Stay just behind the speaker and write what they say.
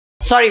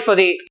Sorry for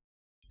the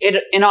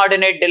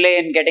inordinate delay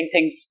in getting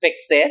things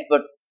fixed there,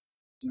 but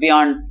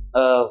beyond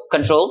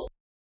control.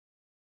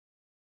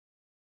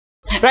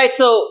 Right,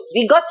 so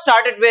we got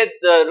started with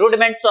the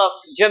rudiments of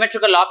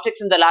geometrical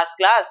optics in the last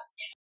class.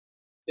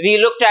 We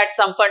looked at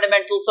some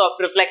fundamentals of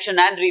reflection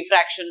and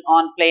refraction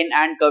on plane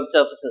and curved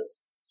surfaces.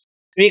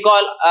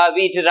 Recall,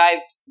 we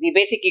derived the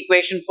basic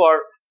equation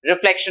for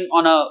reflection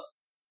on a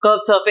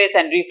curved surface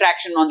and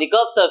refraction on the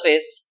curved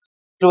surface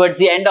towards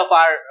the end of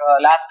our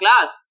last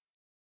class.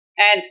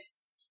 And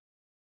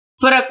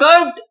for a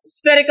curved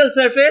spherical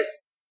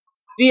surface,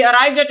 we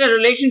arrived at a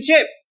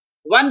relationship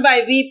 1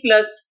 by v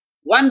plus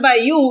 1 by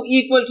u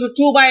equal to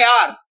 2 by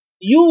r.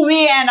 U,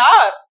 v and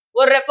r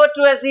were referred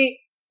to as the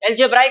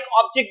algebraic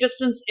object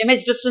distance,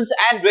 image distance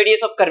and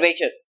radius of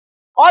curvature.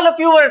 All of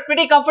you were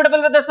pretty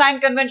comfortable with the sign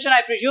convention,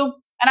 I presume.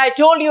 And I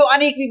told you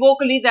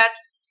unequivocally that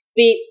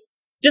the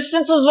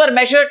distances were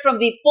measured from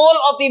the pole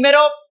of the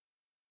mirror,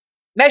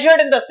 measured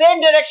in the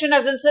same direction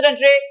as incident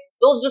ray.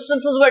 Those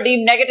distances were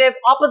deemed negative,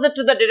 opposite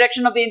to the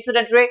direction of the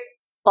incident ray,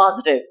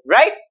 positive,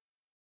 right?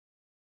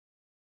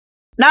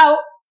 Now,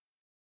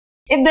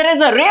 if there is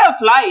a ray of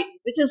light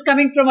which is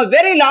coming from a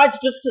very large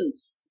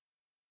distance,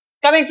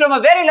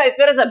 if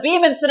there is a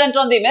beam incident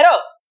on the mirror,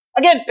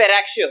 again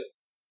paraxial,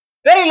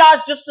 very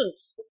large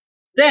distance,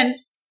 then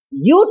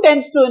u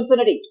tends to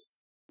infinity.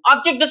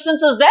 Object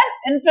distance is then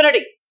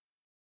infinity.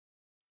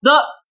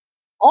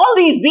 All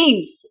these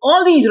beams,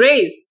 all these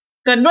rays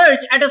converge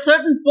at a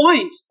certain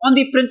point on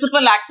the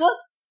principal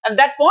axis, and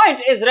that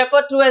point is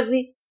referred to as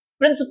the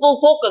principal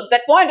focus.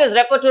 That point is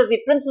referred to as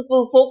the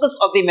principal focus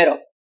of the mirror.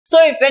 So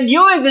if when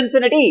u is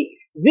infinity,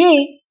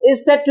 v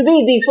is said to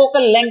be the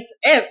focal length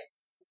f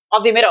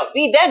of the mirror.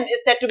 V then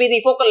is said to be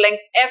the focal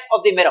length f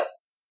of the mirror.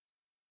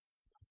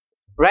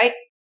 Right?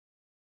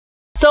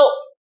 So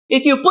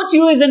if you put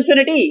u is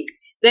infinity,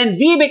 then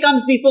v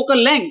becomes the focal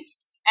length,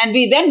 and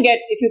we then get,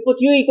 if you put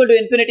u equal to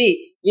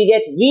infinity, we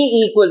get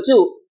v equal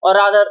to, or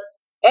rather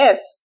f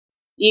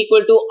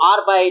equal to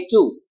r by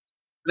 2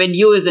 when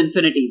u is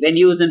infinity. When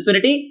u is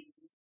infinity,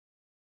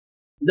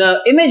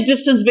 the image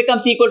distance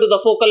becomes equal to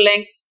the focal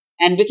length,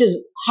 and which is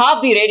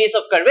half the radius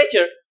of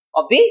curvature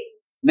of the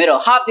mirror.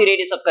 Half the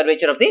radius of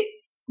curvature of the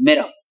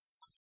mirror.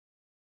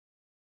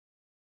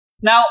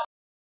 Now,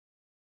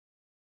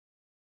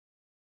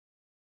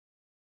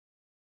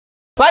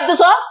 wipe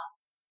this off,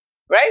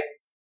 right?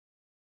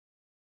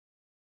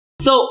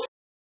 So,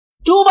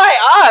 2 by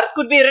r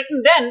could be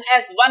written then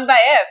as 1 by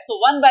f. So,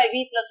 1 by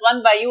v plus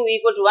 1 by u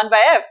equal to 1 by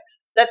f.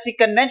 That's the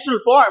conventional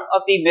form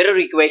of the mirror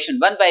equation.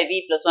 1 by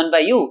v plus 1 by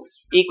u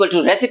equal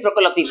to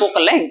reciprocal of the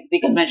focal length,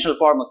 the conventional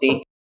form of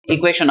the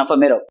equation of a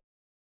mirror.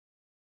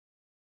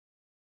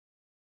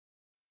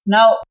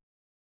 Now,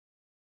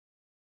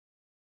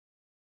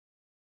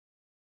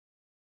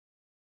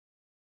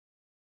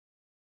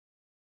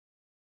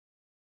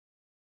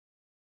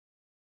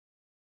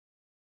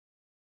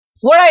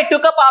 what I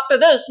took up after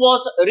this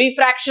was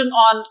refraction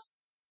on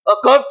a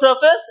curved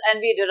surface, and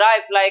we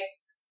derived like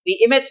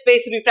the image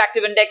space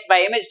refractive index by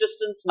image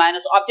distance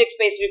minus object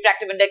space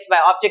refractive index by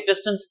object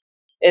distance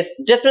is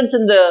difference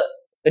in the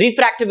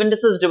refractive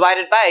indices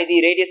divided by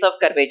the radius of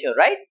curvature,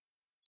 right?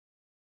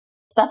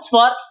 That's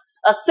for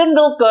a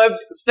single curved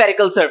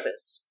spherical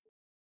surface.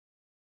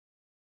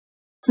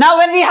 Now,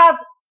 when we have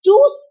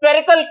two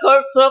spherical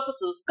curved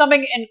surfaces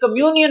coming in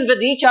communion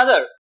with each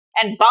other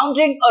and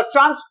bounding a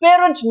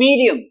transparent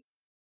medium,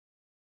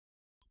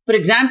 for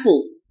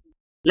example,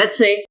 let's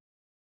say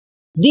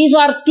these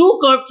are two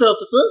curved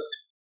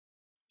surfaces,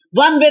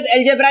 one with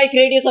algebraic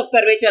radius of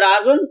curvature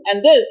r1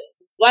 and this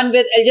one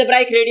with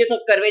algebraic radius of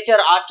curvature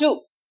r2.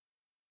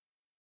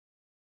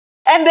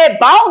 And they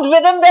bound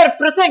within their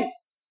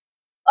precincts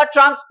a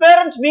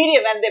transparent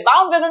medium, and they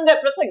bound within their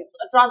precincts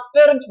a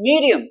transparent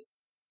medium.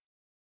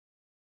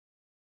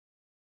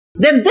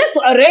 Then this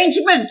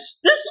arrangement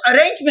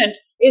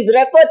is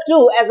referred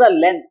to as a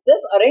lens.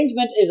 This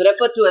arrangement is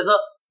referred to as a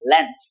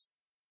lens.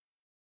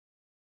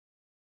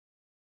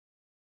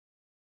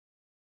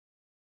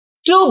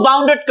 Two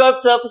bounded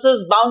curved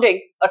surfaces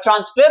bounding a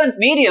transparent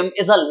medium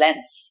is a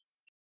lens.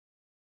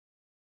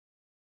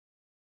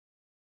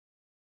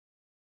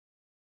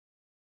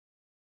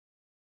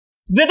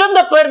 Within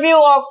the purview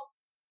of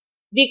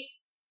the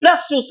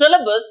 +2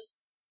 syllabus,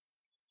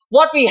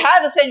 what we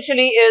have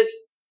essentially is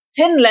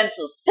thin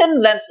lenses.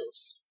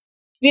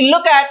 We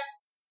look at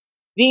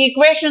the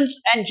equations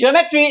and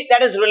geometry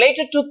that is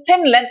related to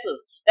thin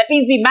lenses. That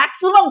means the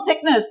maximum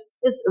thickness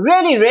is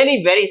really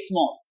very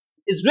small.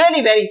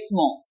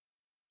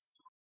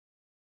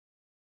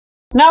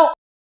 Now,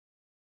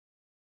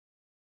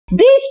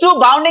 these two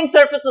bounding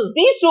spherical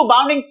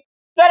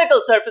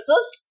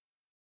surfaces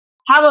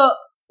have a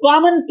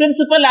common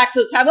principal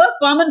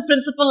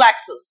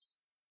axis,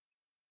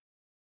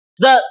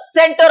 The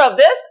center of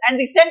this and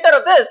the center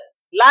of this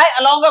lie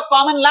along a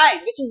common line,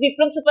 which is the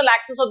principal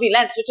axis of the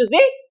lens,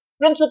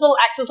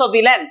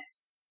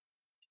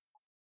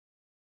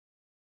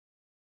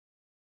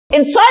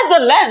 Inside the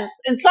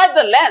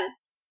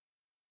lens,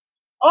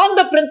 on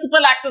the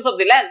principal axis of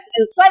the lens,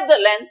 inside the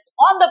lens,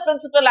 on the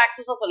principal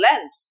axis of a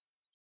lens,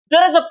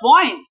 there is a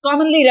point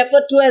commonly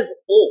referred to as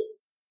O.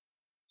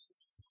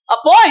 A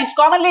point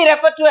commonly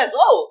referred to as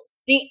O,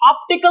 the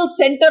optical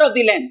center of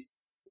the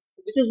lens,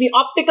 which is the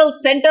optical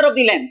center of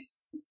the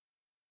lens.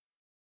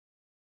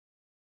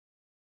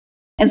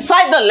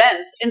 Inside the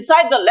lens,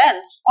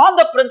 on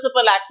the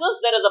principal axis,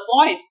 there is a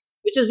point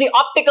which is the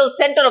optical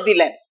center of the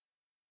lens.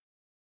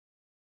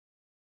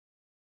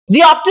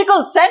 The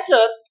optical center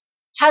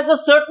has a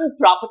certain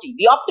property.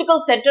 The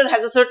optical center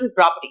has a certain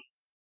property.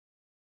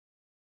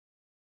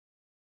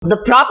 The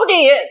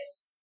property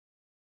is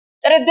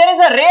that if there is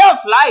a ray of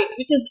light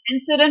which is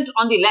incident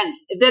on the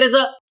lens,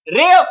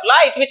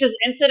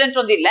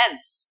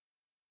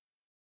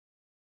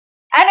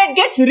 and it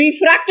gets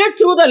refracted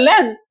through the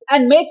lens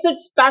and makes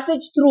its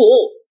passage through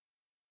O,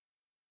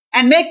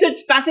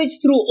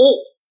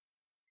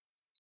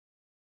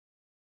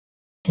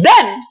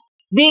 then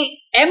the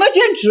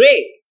emergent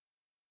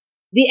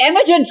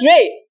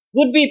ray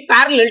would be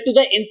parallel to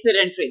the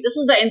incident ray. This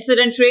is the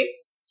incident ray,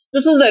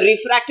 this is the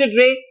refracted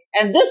ray,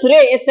 and this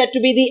ray is said to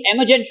be the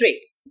emergent ray.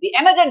 The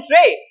emergent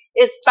ray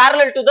is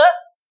parallel to the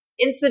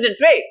incident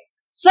ray.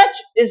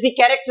 Such is the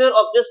character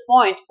of this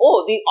point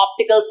O, the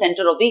optical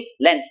center of the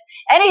lens.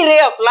 Any ray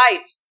of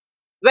light,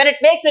 when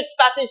it makes its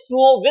passage through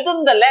O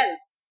within the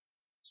lens,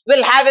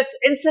 will have its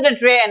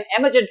incident ray and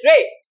emergent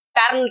ray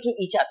parallel to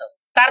each other.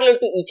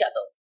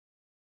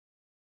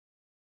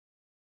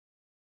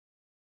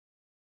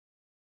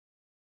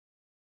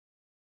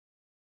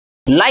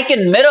 Like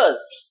in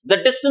mirrors,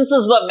 the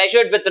distances were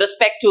measured with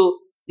respect to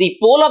the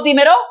pole of the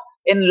mirror.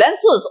 In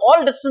lenses,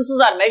 all distances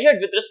are measured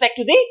with respect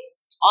to the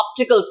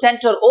optical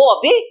center O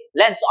of the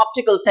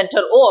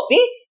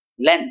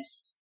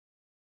lens,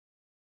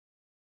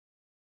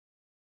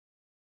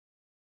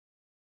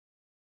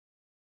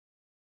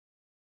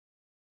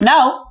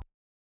 Now,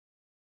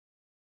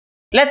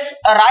 let's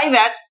arrive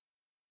at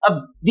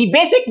the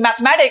basic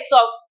mathematics of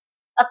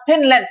a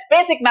thin lens.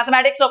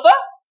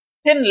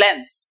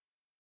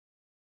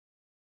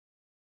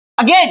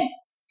 Again,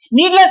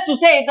 needless to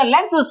say, the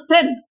lens is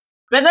thin.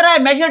 Whether I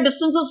measure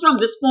distances from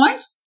this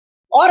point,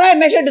 or I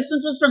measure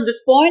distances from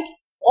this point,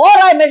 or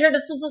I measure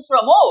distances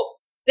from O,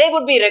 they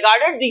would be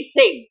regarded the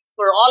same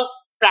for all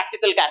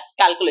practical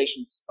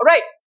calculations.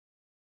 Alright.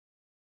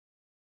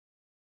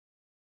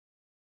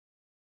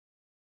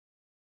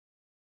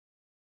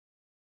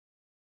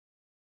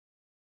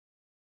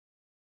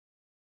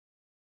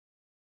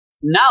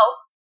 Now,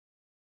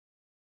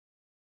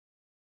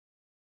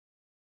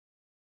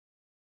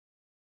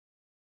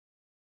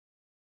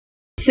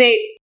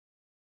 say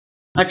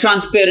a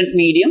transparent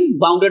medium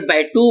bounded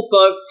by two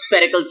curved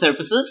spherical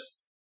surfaces.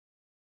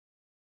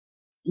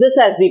 This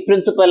has the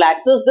principal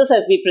axis,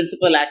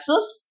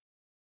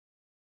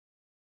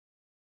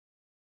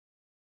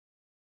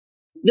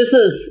 This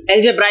is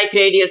algebraic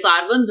radius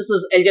R1, this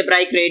is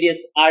algebraic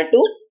radius R2.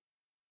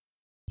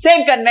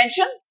 Same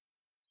convention.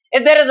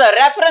 If there is a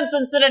reference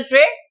incident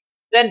ray,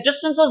 then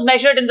distances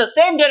measured in the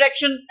same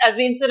direction as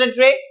the incident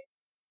ray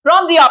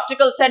from the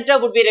optical center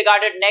would be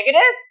regarded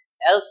negative,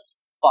 else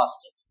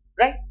positive,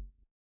 right?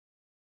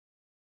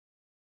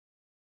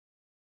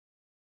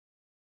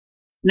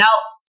 Now,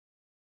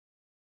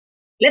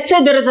 let's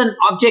say there is an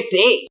object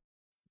A.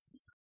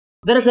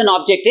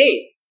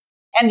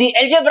 And the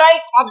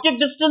algebraic object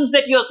distance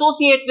that you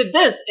associate with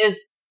this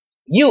is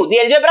U. The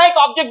algebraic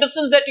object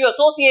distance that you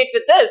associate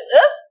with this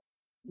is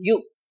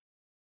U.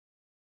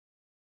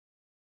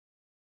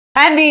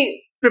 And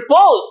we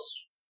propose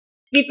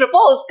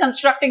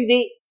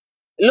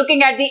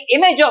looking at the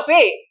image of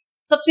A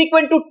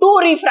subsequent to two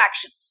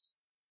refractions.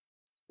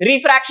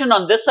 Refraction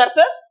on this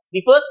surface,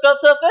 the first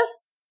curved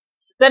surface,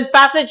 then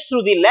passage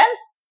through the lens,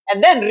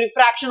 and then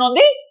refraction on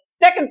the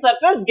second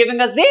surface, giving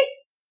us the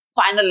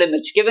final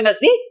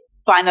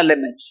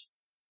image.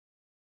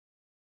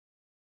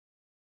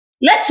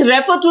 Let's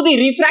refer to the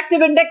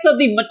refractive index of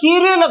the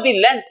material of the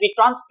lens, the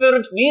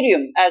transparent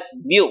medium, as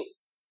mu.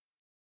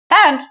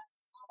 And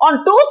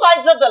on two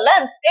sides of the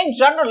lens, in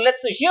general,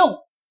 let's assume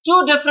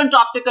two different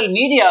optical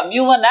media,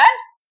 mu1 and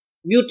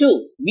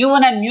mu2.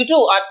 mu1 and mu2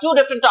 are two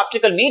different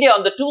optical media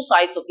on the two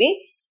sides of the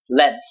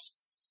lens.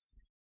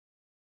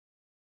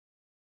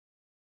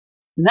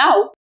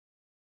 Now,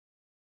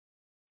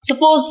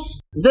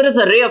 suppose there is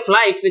a ray of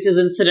light which is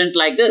incident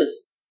like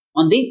this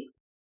on the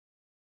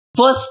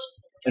first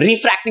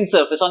refracting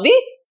surface,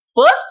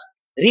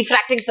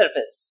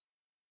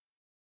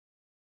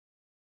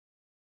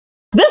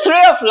 This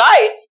ray of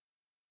light,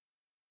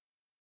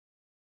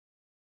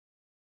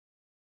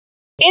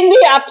 in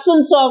the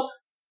absence of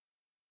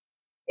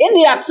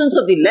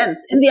the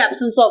lens, in the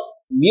absence of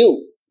mu,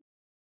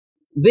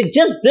 with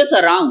just this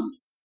around,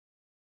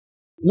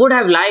 would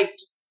have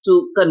liked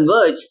to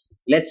converge,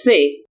 let's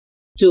say,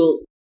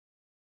 to,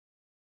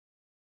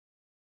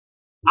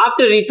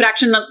 after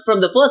refraction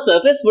from the first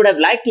surface, would have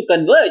liked to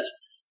converge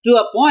to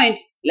a point,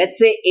 let's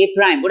say A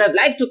prime, would have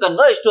liked to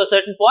converge to a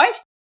certain point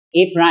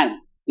A prime.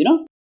 You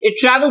know, it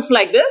travels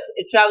like this,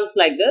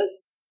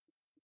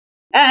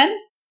 and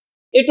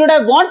it would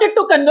have wanted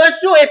to converge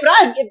to A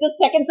prime if this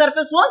second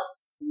surface was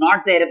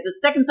not there. If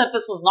this second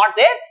surface was not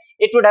there,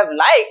 it would have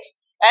liked,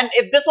 and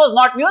if this was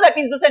not mu, that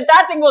means this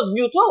entire thing was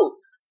mu too.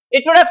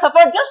 It would have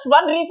suffered just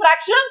one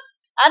refraction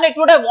and it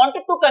would have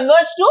wanted to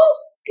converge to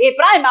A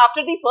prime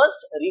after the first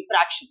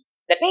refraction.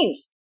 That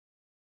means,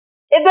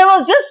 if there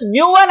was just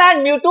mu1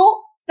 and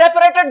mu2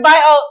 separated by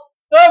a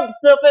curved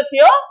surface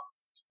here,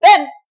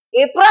 then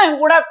A prime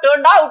would have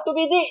turned out to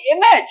be the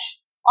image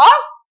of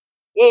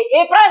A.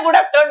 A prime would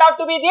have turned out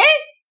to be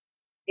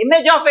the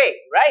image of A,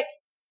 right?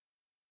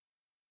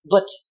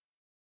 But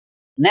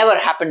never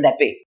happened that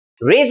way.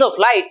 Rays of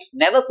light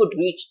never could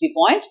reach the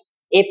point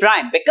A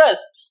prime because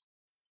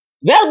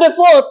well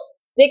before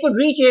they could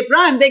reach A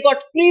prime, they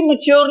got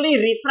prematurely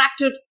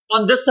refracted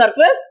on this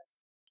surface,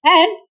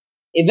 and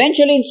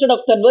eventually instead of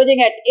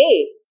converging at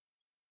A,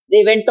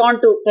 they went on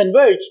to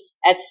converge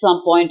at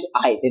some point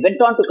I. They went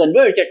on to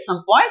converge at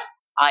some point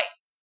I.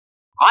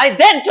 I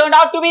then turned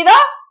out to be the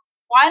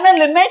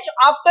final image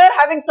after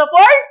having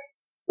suffered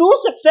two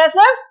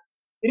successive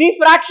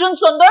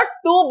refractions on the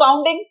two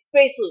bounding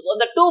faces, on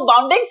the two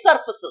bounding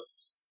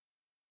surfaces.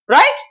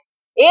 Right?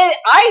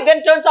 I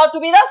then turns out to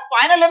be the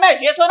final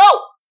image, yes or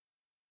no?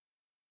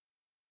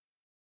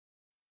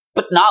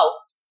 But now,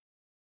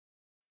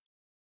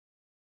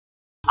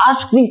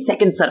 ask the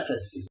second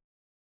surface.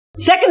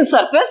 Second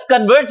surface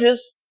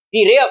converges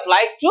the ray of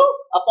light to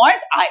a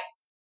point I.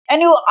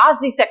 And you ask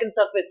the second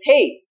surface,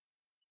 hey,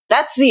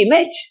 that's the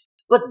image,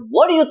 but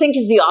what do you think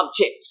is the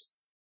object?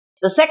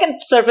 The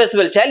second surface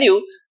will tell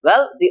you,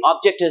 well, the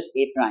object is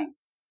A prime.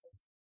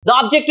 The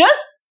object is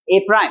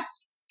A prime.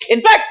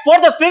 In fact, for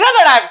the figure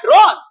that I have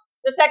drawn,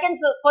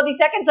 for the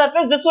second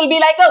surface, this will be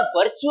like a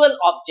virtual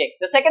object.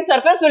 The second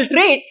surface will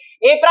treat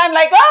A prime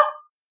like a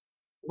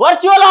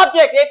virtual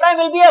object. A prime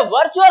will be a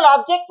virtual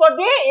object for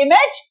the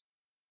image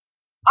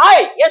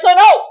I. Yes or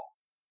no?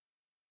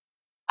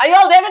 Are you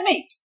all there with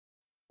me?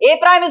 A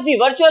prime is the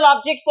virtual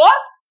object for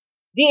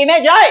the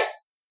image I.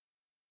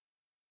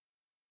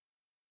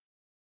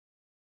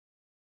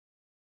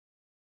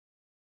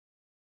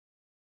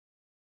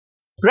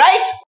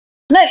 Right?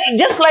 Now,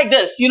 just like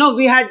this,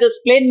 we had this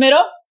plane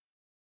mirror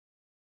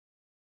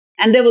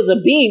and there was a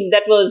beam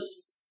that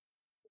was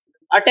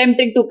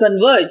attempting to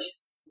converge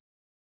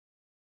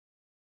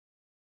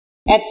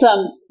at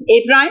some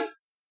A prime,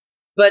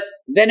 but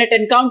when it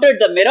encountered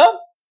the mirror,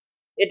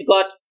 it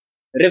got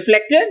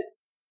reflected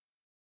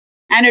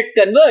and it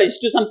converged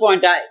to some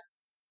point I.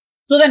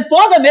 So then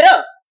for the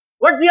mirror,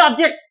 what's the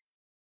object?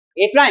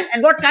 A prime.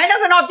 And what kind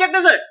of an object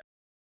is it?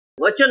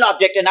 Virtual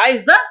object, and I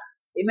is the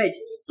image.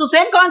 So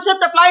same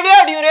concept applied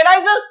here. Do you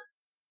realize this?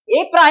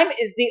 A prime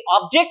is the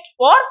object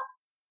for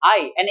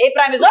I, and A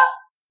prime is a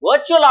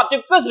virtual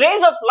object because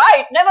rays of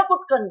light never could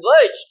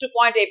converge to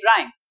point A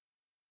prime.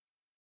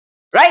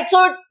 Right?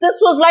 So this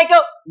was like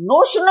a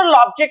notional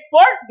object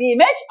for the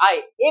image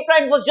I. A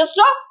prime was just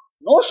a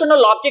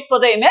notional object for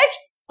the image,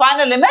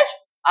 final image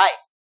I.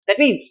 That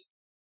means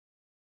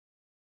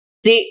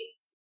the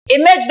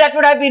image that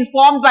would have been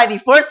formed by the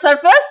first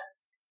surface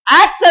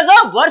acts as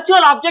a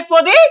virtual object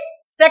for the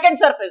second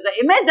surface.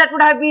 The image that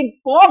would have been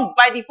formed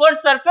by the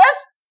first surface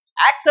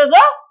acts as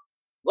a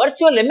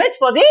virtual image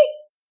for the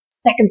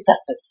second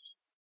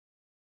surface.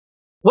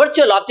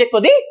 Virtual object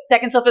for the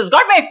second surface.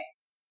 Got me?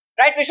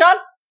 Right, Vishal?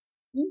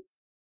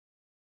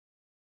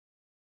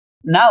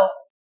 Now,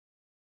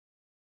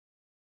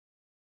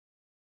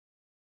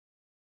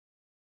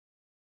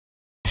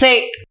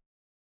 say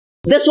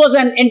this was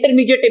an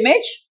intermediate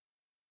image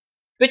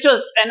which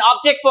was an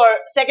object for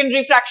second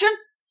refraction.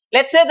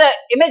 Let's say the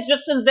image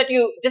distance that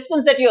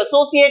you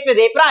associate with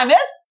A prime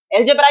is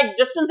algebraic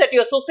distance that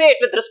you associate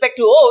with respect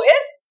to O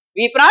is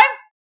V prime,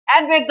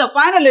 and with the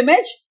final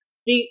image,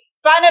 the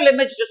final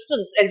image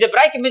distance,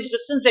 algebraic image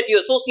distance that you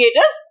associate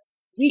is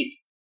V,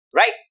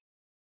 right?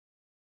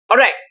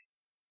 Alright.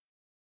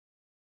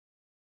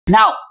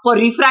 Now, for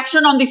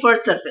refraction on the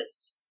first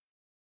surface.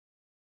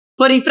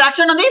 For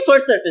refraction on the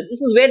first surface,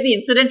 this is where the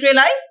incident ray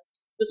lies.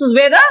 This is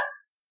where the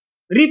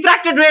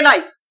refracted ray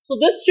lies. So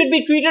this should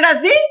be treated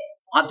as the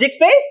object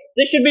space.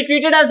 This should be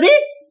treated as the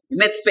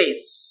image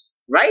space,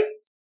 right?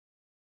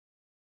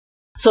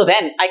 So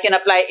then I can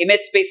apply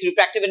image space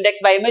refractive index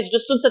by image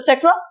distance,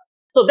 etc.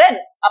 So then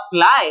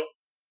apply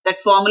that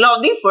formula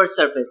on the first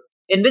surface.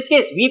 In which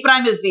case V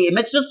prime is the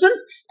image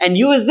distance and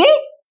U is the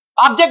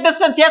object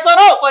distance. Yes or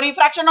no? For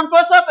refraction on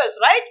first surface,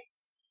 right?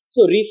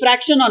 So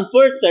refraction on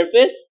first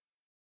surface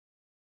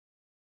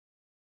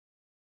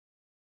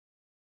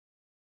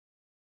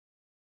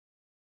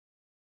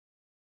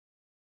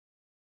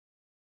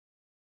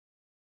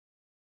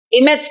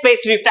image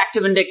space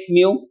refractive index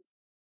mu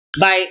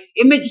by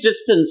image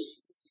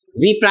distance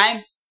V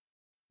prime,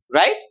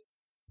 right?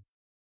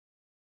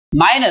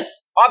 Minus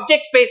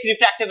object space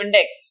refractive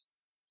index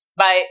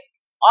by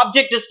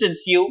object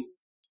distance U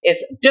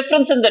is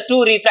difference in the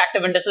two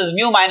refractive indices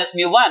mu minus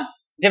mu1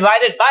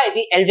 divided by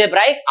the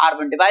algebraic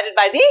R1, divided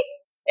by the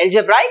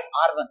algebraic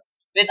R1.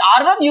 With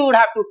R1 you would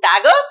have to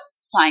tag a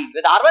sign.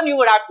 With R1 you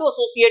would have to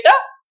associate a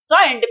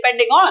sign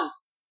depending on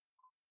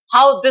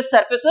how this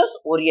surface is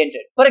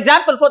oriented. For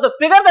example, for the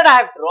figure that I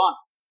have drawn,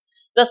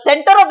 the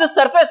center of this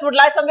surface would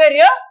lie somewhere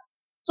here.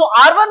 So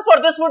R1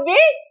 for this would be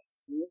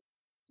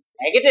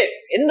negative,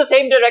 in the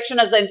same direction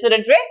as the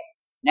incident ray,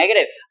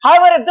 negative.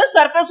 However, if this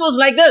surface was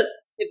like this,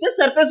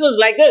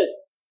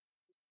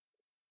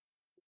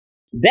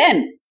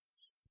 then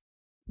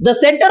the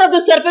center of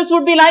the surface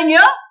would be lying here,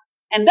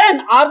 and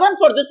then R1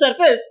 for this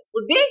surface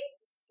would be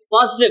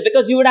positive,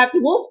 because you would have to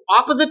move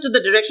opposite to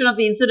the direction of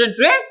the incident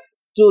ray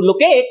to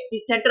locate the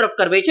center of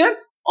curvature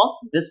of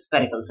this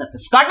spherical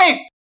surface. Got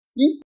me?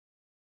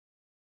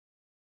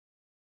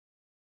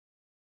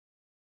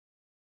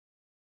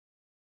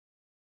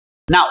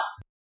 Now,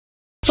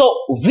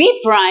 so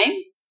V prime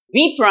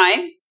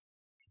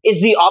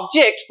is the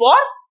object for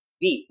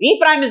V. V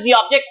prime is the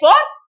object for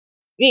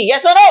V.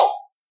 Yes or no?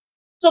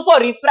 So for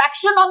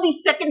refraction on the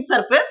second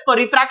surface,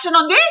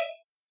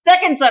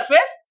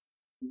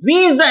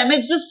 V is the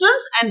image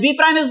distance and V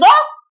prime is the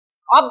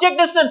object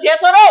distance.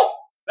 Yes or no?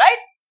 Right?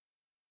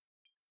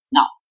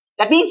 Now,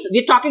 that means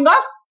we're talking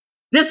of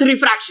this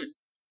refraction.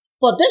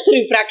 For this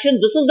refraction,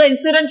 this is the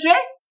incident ray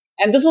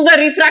and this is the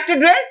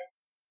refracted ray.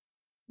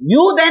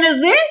 Mu then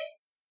is the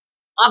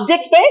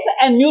object space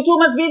and mu2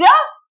 must be the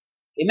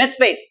image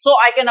space. So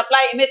I can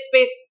apply image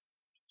space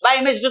by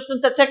image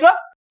distance, etc.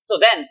 So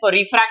then for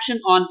refraction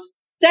on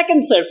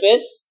second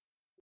surface,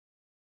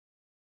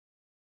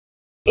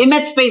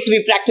 image space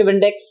refractive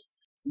index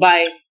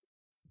by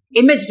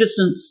image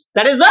distance,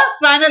 that is the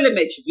final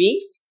image,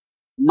 V,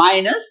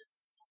 minus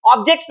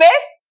object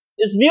space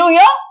is mu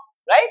here,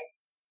 right,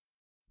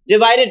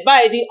 divided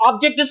by the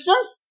object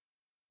distance,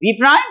 V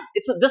prime.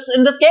 It's this,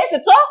 in this case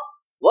it's a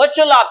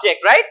virtual object,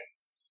 right?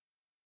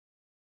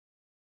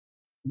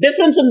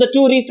 Difference in the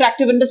two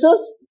refractive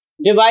indices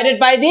divided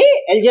by the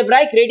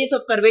algebraic radius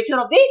of curvature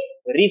of the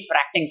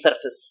refracting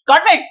surface.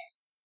 Got me?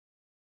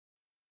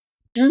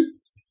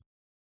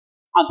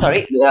 I'm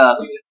sorry,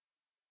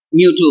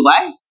 mu2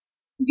 by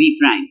V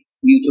prime,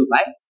 mu2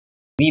 by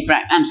V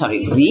prime. I'm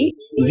sorry,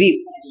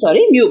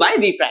 mu by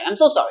V prime. I'm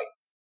so sorry,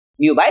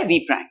 mu by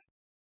V prime,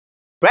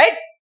 right?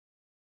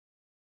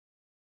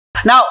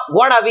 Now,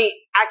 what are we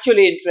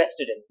actually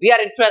interested in? We are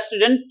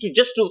interested in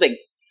just two things,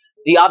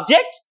 the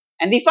object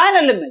and the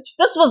final image.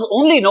 This was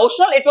only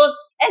notional. It was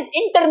an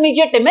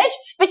intermediate image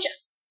which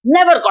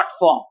never got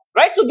formed,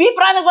 right? So V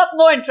prime is of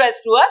no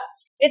interest to us.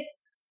 It's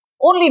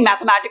only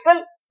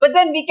mathematical, but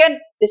then we can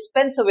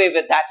dispense away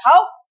with that.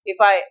 How? If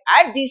I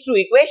add these two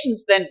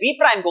equations, then V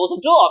prime goes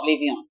into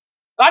oblivion.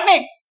 Got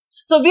me?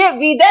 So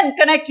we then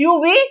connect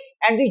UV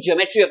and the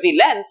geometry of the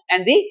lens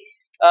and the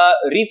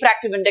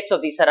refractive index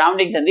of the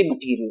surroundings and the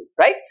material,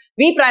 right?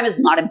 V prime is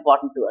not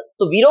important to us.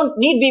 So we don't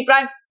need V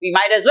prime. We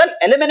might as well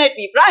eliminate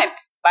V prime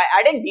by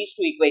adding these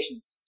two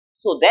equations.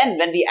 So then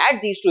when we add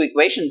these two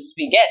equations,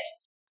 we get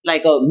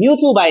like a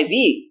mu2 by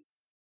V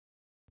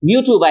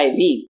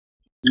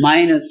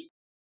minus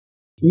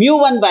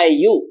mu1 by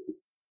U,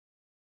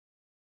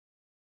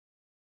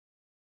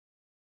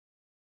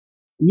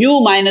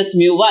 mu minus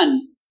mu1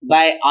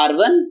 by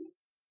R1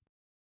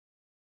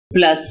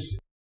 plus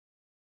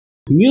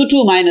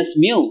mu2 minus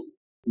mu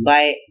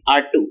by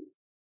R2.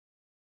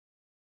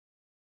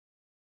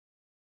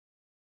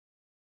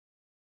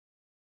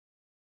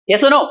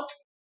 Yes or no?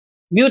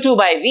 Mu2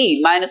 by V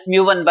minus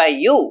mu1 by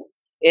U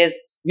is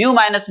mu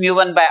minus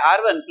mu1 by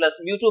R1 plus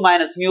mu2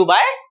 minus mu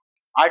by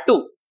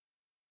R2.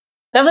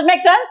 Does it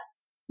make sense?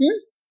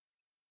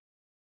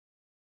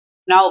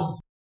 Now,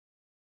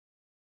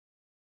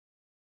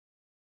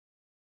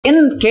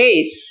 in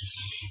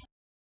case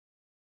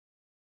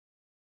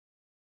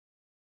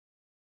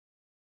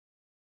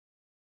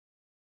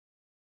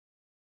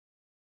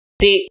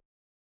the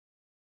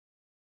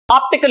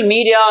optical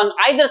media on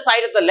either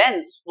side of the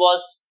lens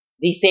was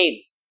the same,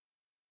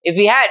 if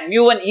we had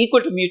mu1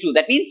 equal to mu2,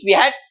 that means we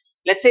had,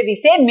 let's say, the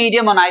same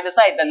medium on either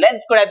side, the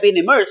lens could have been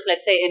immersed,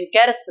 let's say, in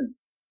kerosene,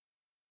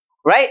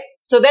 right?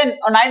 So then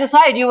on either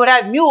side you would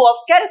have mu of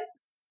kerosene,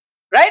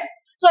 right?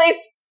 So if,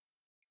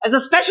 as a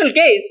special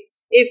case,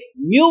 if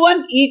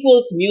mu1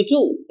 equals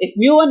mu2,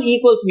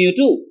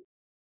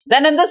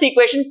 then in this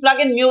equation plug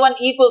in mu1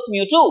 equals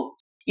mu2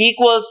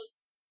 equals,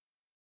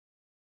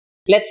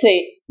 let's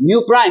say,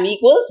 mu prime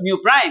equals mu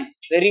prime,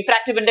 the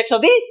refractive index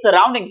of the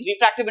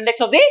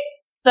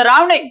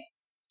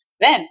surroundings,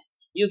 then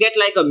you get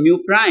like a mu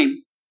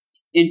prime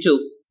into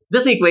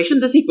this equation.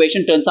 This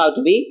equation turns out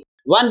to be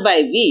 1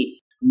 by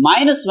V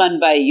minus 1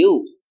 by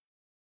U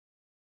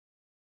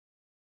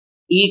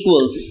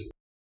equals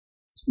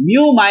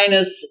mu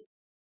minus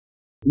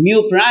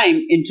mu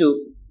prime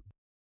into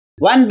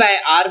 1 by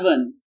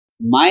R1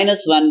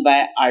 minus 1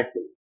 by R2.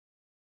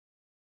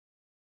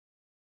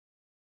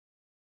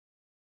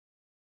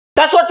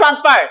 That's what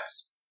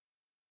transpires.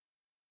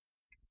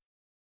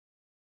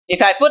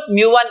 If I put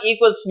mu1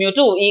 equals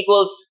mu2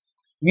 equals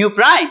mu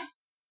prime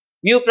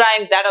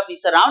that of the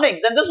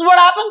surroundings, then this is what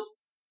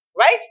happens,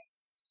 right?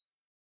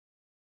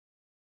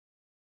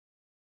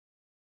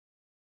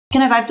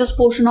 Can I wipe this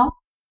portion off?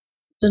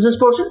 Just this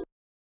portion,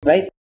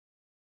 right?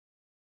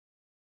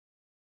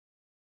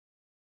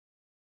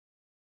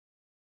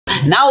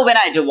 Now when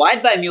I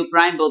divide by mu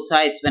prime both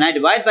sides, then I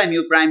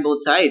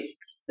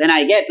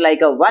get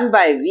like a 1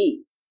 by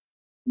v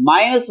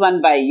minus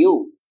 1 by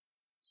u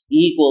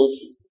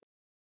equals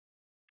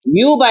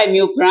mu by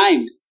mu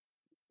prime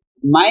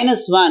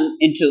minus 1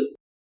 into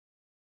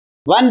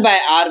 1 by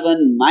r1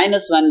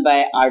 minus 1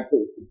 by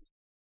r2.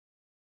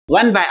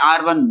 1 by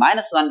r1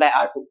 minus 1 by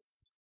r2.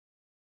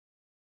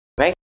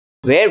 Right?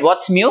 Where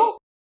what's mu?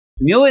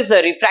 Mu is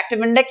the refractive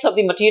index of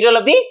the material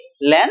of the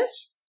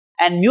lens,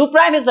 and mu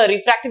prime is the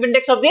refractive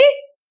index of the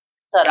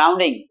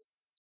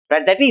surroundings.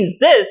 Right? That means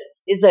this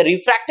is the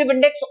refractive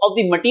index of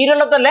the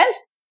material of the lens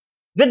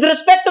with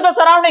respect to the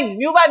surroundings.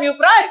 Mu by mu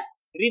prime,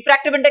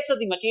 refractive index of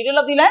the material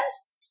of the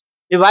lens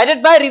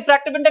divided by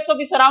refractive index of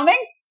the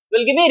surroundings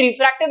will give me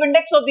refractive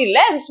index of the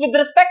lens with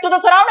respect to the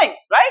surroundings,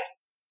 right?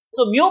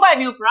 So mu by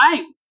mu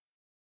prime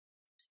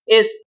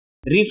is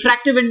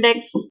refractive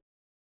index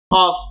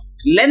of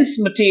lens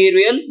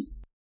material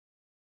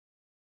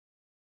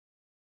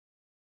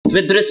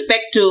with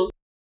respect to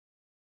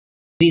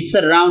the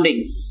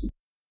surroundings.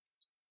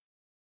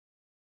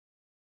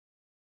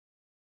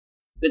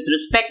 With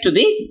respect to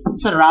the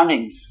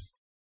surroundings.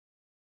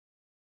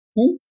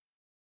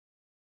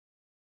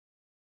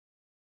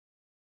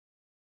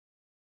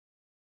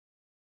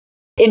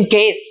 In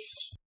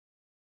case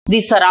the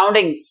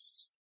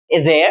surroundings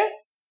is air,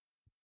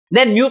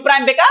 then mu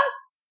prime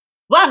becomes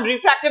 1.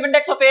 Refractive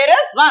index of air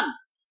is 1.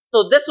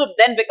 So this would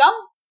then become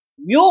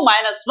mu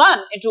minus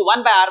 1 into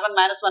 1 by r1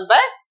 minus 1 by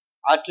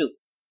r2.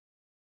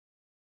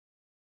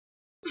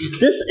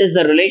 This is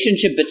the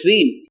relationship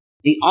between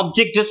the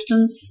object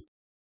distance,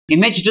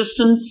 image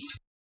distance,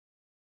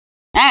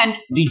 and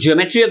the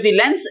geometry of the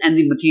lens and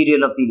the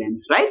material of the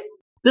lens, right?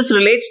 This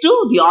relates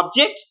to the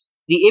object,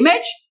 the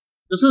image.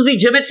 This is the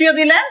geometry of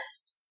the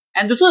lens,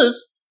 and this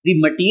is the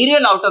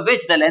material out of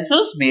which the lens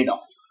is made of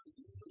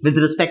with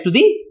respect to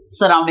the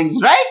surroundings,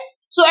 right?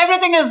 So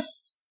everything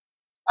is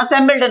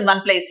assembled in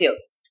one place here.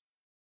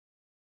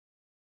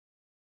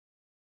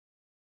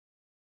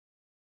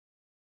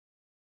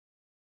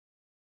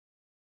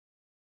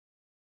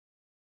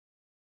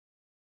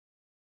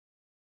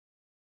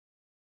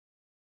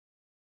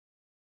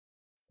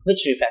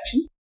 Which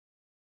refraction?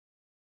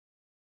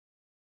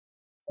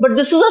 But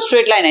this is a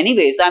straight line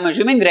anyways. I am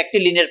assuming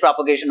rectilinear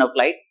propagation of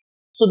light.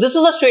 So this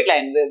is a straight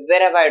line.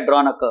 Where have I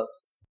drawn a curve?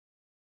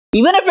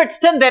 Even if it's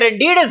thin, there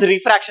indeed is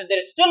refraction.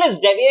 There still is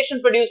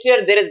deviation produced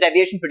here. There is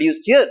deviation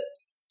produced here.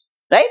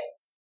 Right?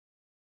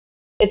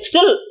 It's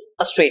still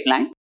a straight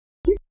line.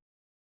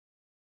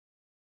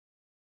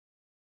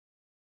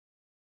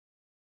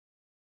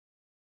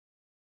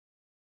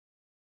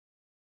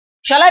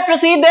 Shall I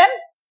proceed then?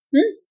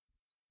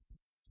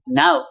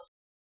 Now,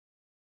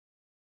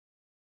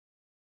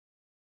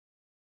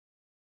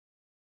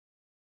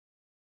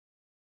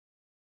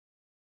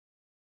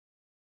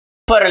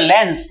 for a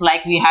lens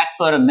like we had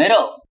for a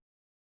mirror,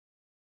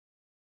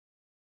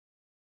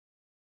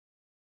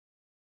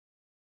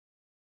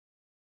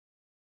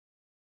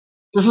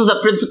 this is the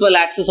principal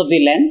axis of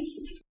the lens,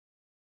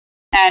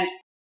 and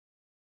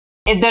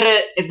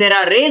if there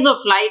are rays of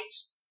light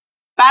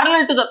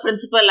parallel to the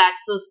principal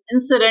axis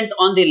incident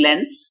on the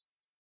lens,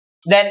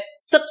 then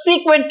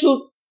subsequent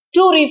to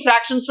two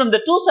refractions from the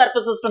two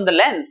surfaces from the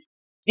lens,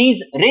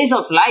 these rays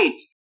of light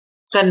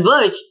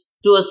converge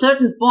to a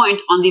certain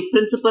point on the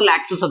principal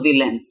axis of the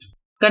lens.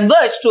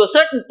 Converge to a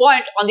certain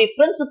point on the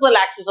principal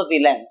axis of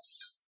the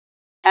lens.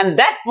 And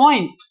that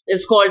point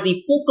is called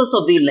the focus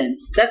of the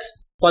lens. That's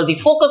called the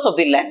focus of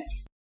the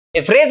lens.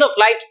 If rays of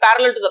light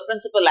parallel to the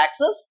principal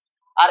axis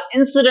are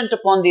incident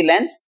upon the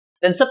lens,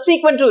 then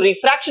subsequent to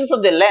refraction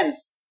from the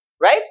lens,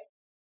 right,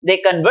 they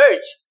converge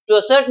to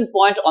a certain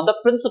point on the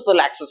principal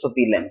axis of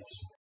the lens.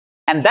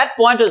 And that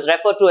point is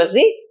referred to as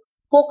the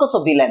focus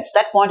of the lens.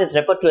 That point is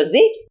referred to as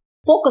the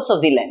focus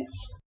of the lens.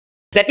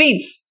 That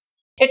means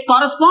it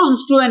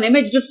corresponds to an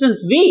image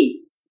distance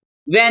v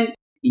when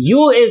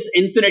u is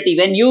infinity.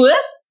 When u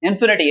is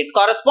infinity, f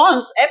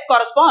corresponds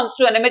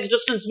to an image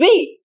distance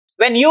v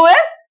when u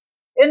is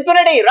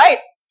infinity, right?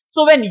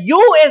 So when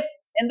u is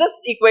in this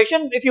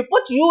equation, if you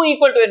put u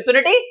equal to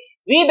infinity,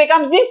 v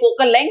becomes the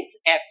focal length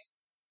f.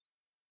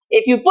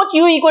 If you put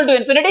u equal to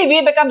infinity,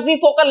 v becomes the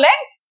focal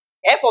length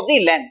f of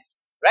the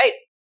lens, right?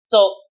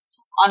 So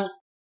on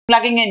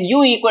plugging in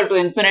u equal to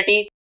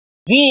infinity,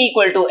 v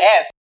equal to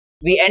f,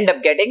 we end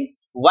up getting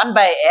 1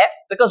 by f,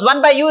 because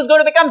 1 by u is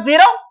going to become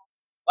 0.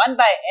 1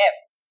 by f,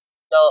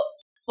 the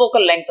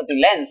focal length of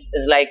the lens,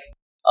 is like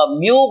a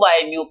mu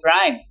by mu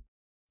prime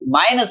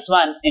minus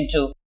 1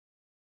 into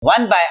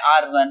 1 by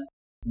r1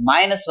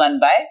 minus 1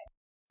 by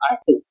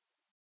r2.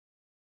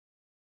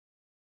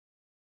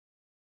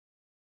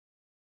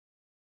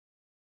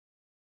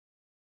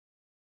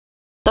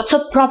 That's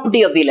a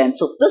property of the lens.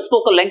 So this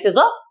focal length is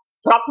a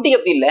property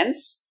of the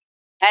lens,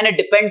 and it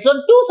depends on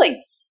two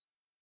things: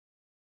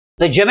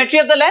 the geometry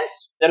of the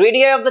lens, the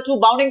radii of the two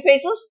bounding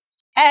faces,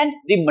 and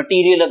the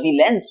material of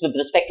the lens with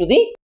respect to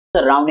the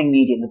surrounding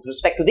medium.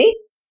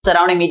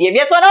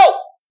 Yes or no?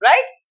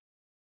 Right?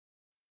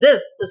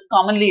 This is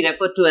commonly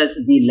referred to as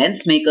the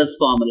lens maker's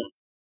formula.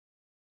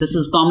 This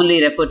is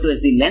commonly referred to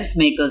as the lens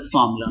maker's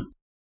formula.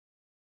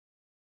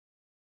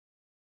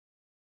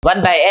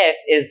 1 by f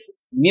is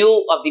mu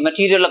of the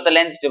material of the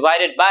lens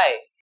divided by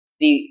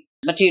the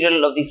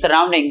material of the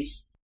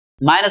surroundings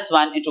minus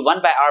 1 into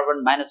 1 by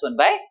r1 minus 1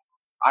 by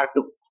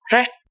r2.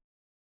 Right?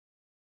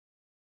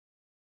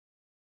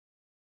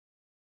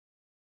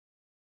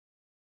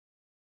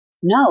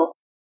 Now,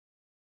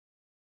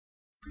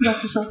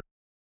 Dr. Sir.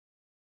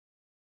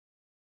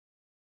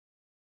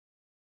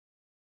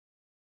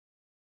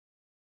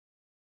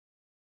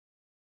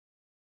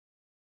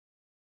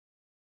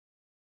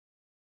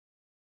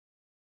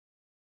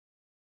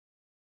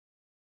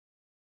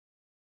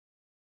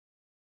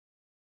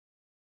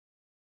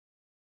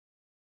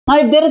 Now,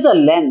 if there is a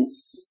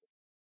lens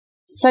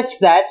such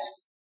that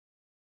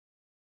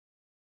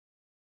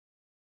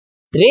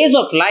rays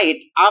of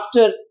light,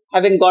 after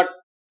having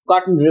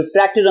gotten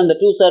refracted on the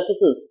two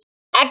surfaces,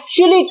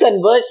 actually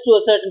converge to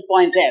a certain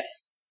point f,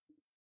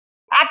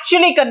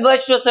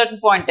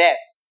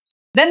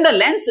 then the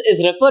lens is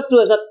referred to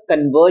as a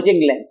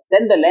converging lens.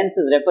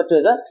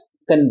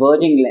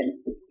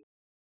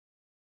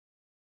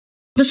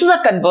 This is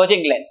a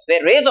converging lens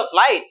where rays of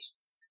light,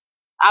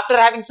 after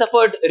having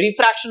suffered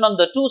refraction on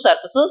the two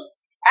surfaces,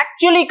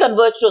 actually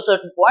converge to a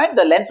certain point.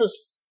 The lens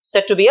is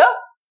said to be a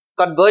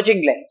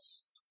converging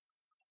lens.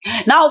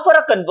 Now, for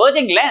a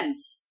converging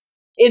lens,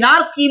 in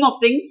our scheme of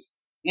things,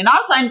 in our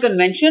sign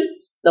convention,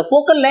 the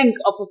focal length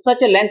of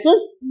such a lens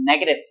is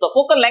negative. The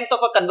focal length of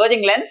a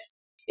converging lens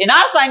in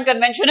our sign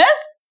convention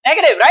is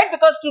negative, right?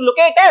 Because to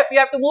locate f, you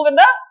have to move in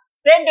the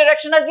same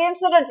direction as the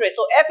incident ray.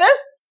 So, f is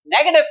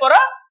negative for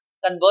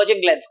a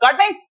converging lens. Got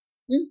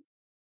me?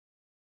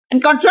 In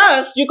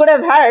contrast, you could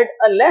have had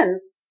a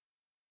lens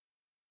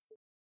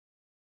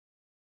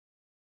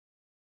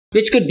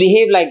which could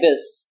behave like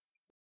this.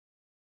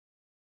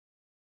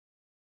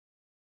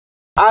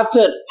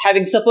 After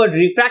having suffered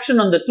refraction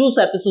on the two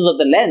surfaces of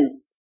the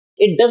lens,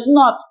 it does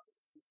not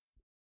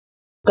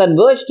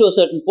converge to a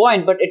certain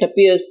point, but it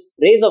appears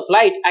rays of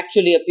light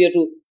actually appear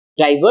to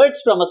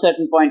diverge from a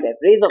certain point f.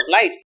 Rays of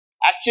light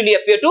actually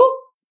appear to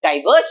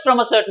diverge from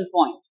a certain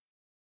point.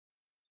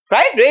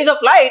 Right? Rays of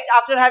light,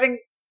 after having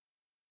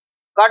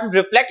gotten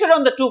reflected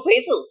on the two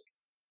faces,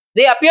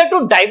 they appear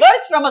to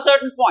diverge from a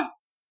certain point.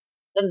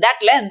 Then that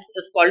lens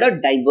is called a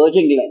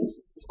diverging lens.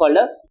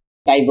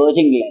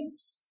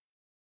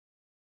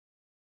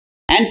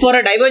 And for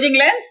a diverging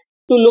lens,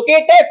 to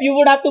locate f, you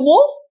would have to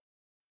move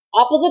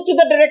opposite to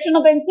the direction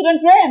of the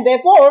incident ray, and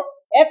therefore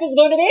f is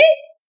going to be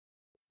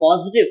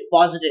positive.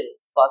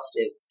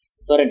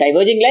 For a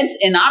diverging lens,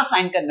 in our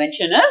sign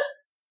convention is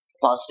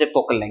positive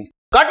focal length.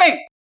 Got me?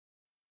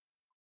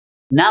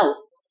 Now,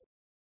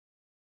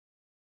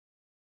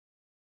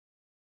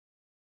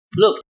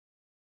 look,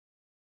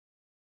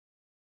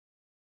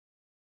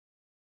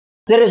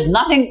 there is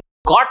nothing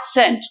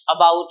God-sent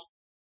about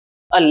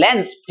a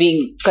lens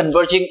being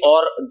converging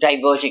or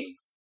diverging.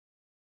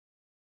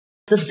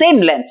 The same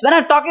lens. When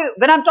I'm talking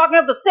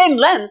of the same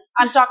lens,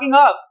 I'm talking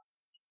of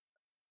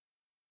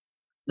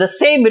the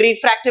same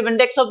refractive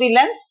index of the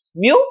lens,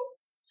 mu,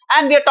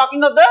 and we are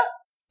talking of the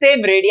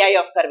same radii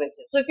of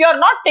curvature. So if you are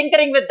not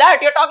tinkering with that,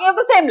 you are talking of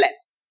the same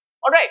lens.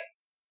 Alright.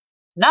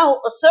 Now,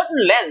 a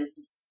certain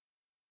lens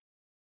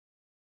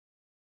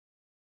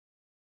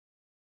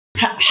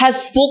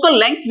has focal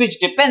length which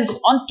depends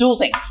on two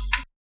things.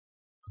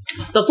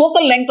 The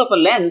focal length of a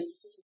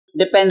lens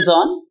depends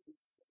on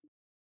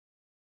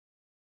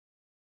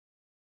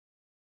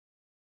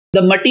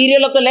the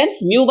material of the lens,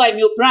 mu by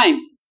mu prime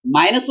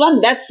minus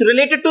 1, that's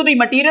related to the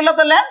material of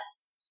the lens.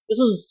 This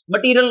is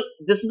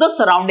the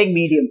surrounding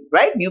medium,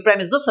 right? Mu prime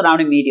is the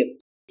surrounding medium.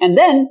 And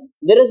then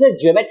there is a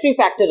geometry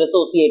factor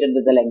associated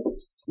with the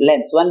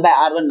lens, 1 by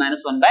r1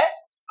 minus 1 by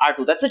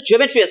r2. That's a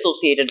geometry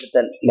associated with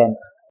the lens.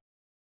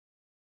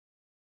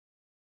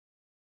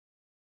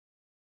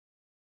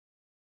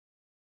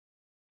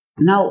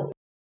 Now,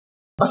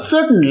 a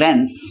certain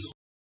lens,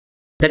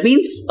 that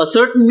means a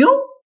certain mu,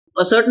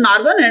 a certain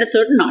r1 and a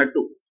certain r2,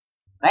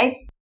 right?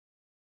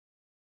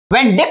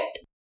 When dipped,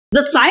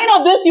 the sign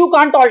of this you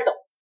can't alter.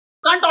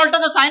 Can't alter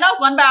the sign of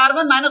 1 by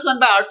r1 minus 1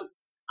 by r2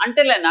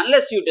 until and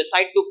unless you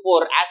decide to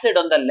pour acid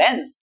on the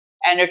lens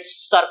and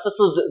its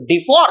surfaces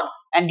deform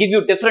and give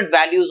you different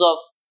values of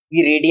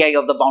the radii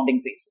of the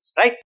bounding faces,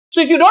 right?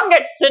 So if you don't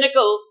get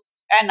cynical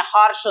and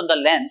harsh on the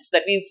lens,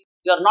 that means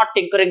you are not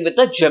tinkering with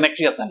the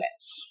geometry of the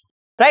lens.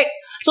 Right?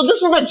 So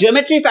this is the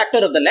geometry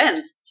factor of the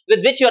lens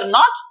with which you are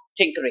not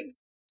tinkering.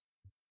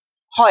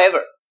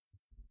 However,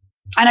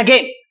 and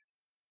again,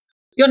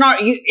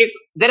 if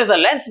there is a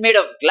lens made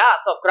of glass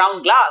or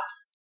crown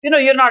glass,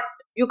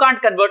 you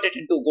can't convert it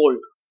into gold.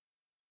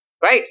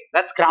 Right?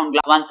 That's crown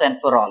glass once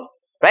and for all.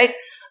 Right?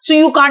 So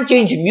you can't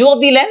change mu of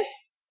the lens.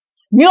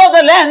 Mu of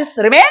the lens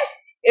remains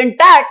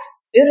intact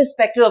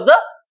irrespective of the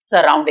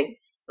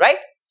surroundings. Right?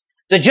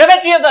 The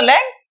geometry of the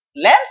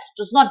lens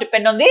does not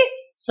depend on the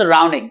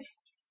surroundings.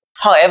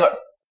 However,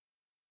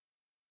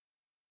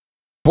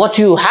 what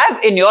you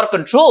have in your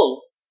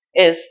control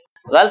is,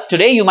 well,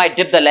 today you might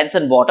dip the lens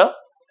in water,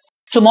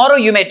 tomorrow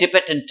you may dip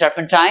it in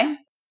turpentine,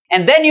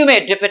 and then you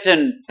may dip it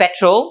in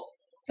petrol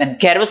and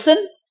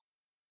kerosene.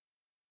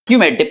 You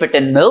may dip it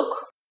in milk,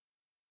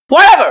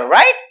 whatever,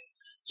 right?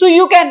 So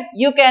you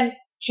can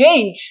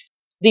change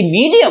the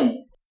medium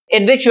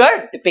in which you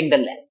are dipping the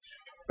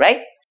lens,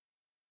 right?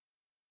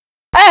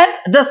 And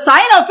the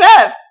sign of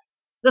F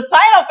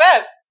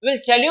will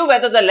tell you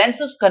whether the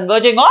lens is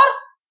converging or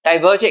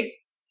diverging.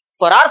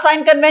 For our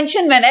sign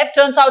convention, when F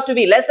turns out to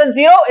be less than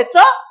 0, it's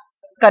a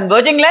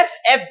converging lens.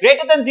 F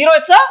greater than 0,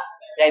 it's a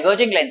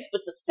diverging lens.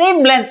 But the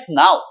same lens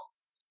now,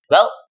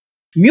 well,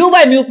 mu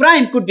by mu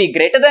prime could be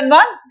greater than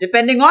 1,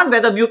 depending on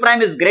whether mu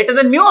prime is greater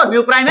than mu or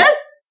mu prime is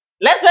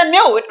less than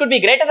mu. It could be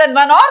greater than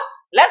 1 or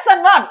less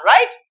than 1,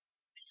 right?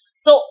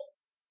 So,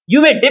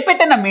 you may dip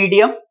it in a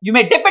medium. You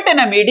may dip it in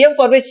a medium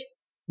for which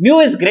mu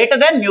is greater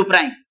than mu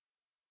prime.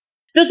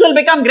 This will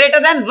become greater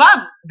than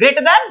 1,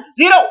 greater than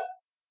 0,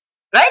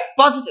 right?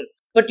 Positive.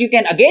 But you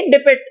can again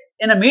dip it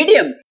in a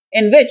medium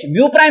in which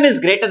mu prime is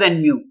greater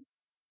than mu.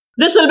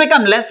 This will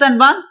become less than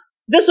 1.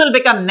 This will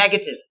become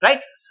negative,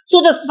 right?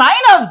 So the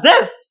sign of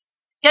this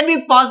can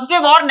be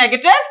positive or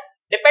negative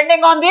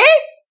depending on the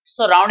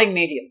surrounding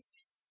medium.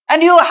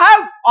 And you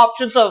have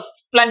options of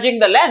plunging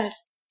the lens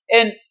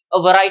in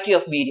a variety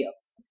of media,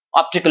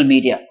 optical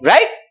media,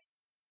 right?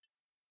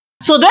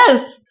 So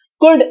this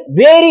could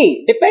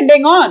vary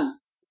depending on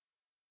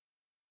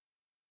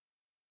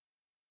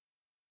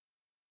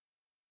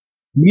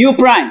mu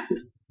prime.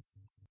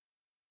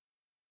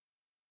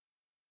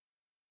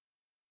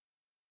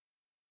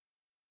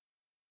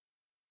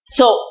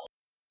 So,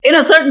 in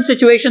a certain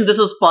situation, this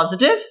is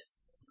positive,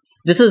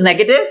 this is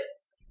negative.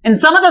 In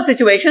some other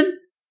situation,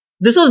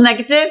 this is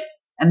negative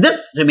and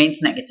this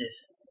remains negative,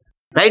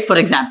 right? For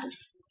example.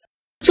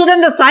 So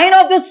then the sign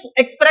of this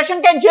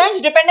expression can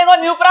change depending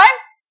on mu prime.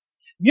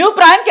 Mu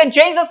prime can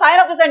change the sign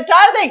of this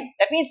entire thing.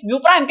 That means mu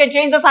prime can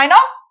change the sign of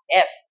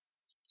F.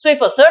 So if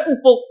a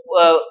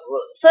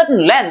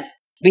certain lens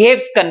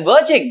behaves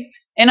converging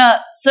in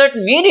a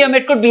certain medium,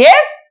 it could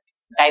behave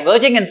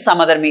diverging in some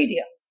other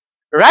medium,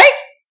 right?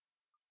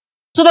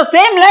 So the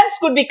same lens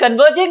could be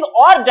converging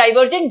or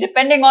diverging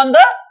depending on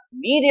the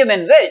medium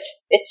in which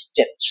it's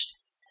dipped.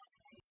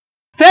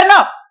 Fair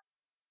enough.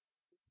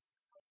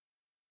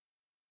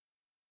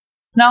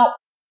 Now,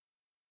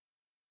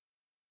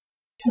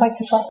 wipe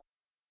this off.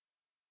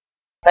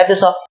 Wipe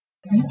this off.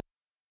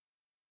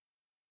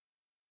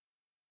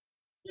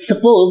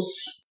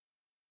 Suppose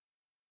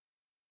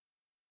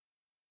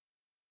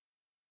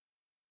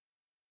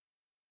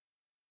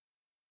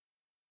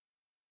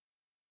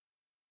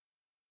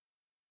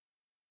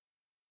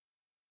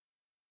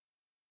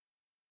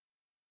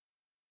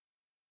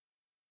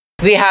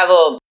we have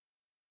a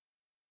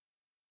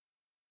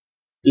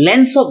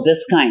lens of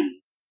this kind,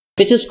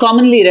 which is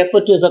commonly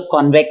referred to as a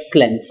convex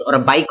lens or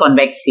a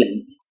biconvex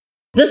lens.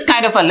 This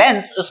kind of a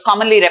lens is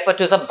commonly referred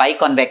to as a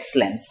biconvex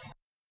lens.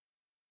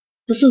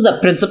 This is the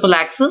principal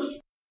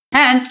axis,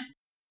 and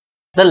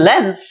the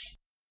lens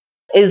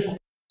is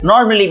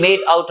normally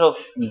made out of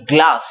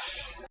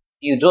glass.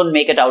 You don't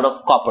make it out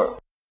of copper,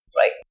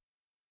 right?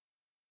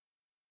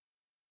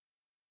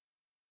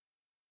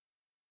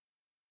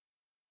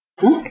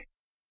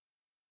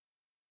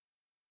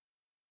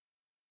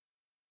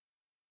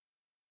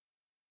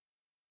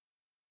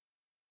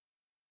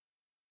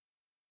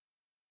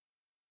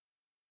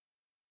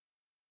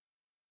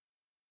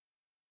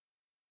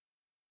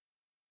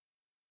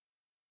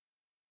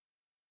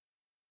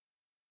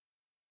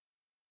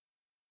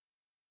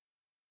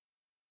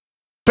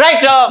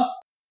 Right.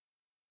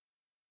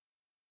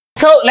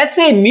 So let's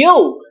say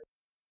mu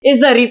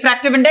is the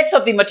refractive index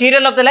of the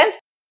material of the lens.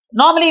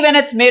 Normally when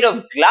it's made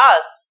of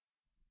glass,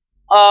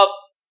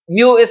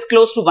 mu is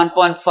close to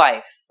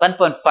 1.5.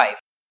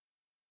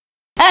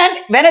 And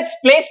when it's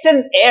placed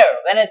in air,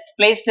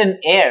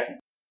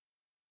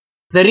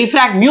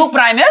 the mu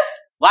prime is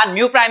 1.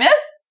 Mu prime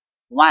is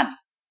 1.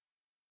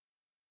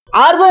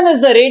 R1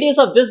 is the radius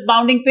of this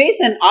bounding face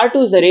and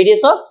R2 is the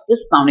radius of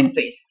this bounding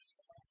face.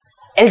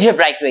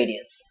 Algebraic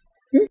radius.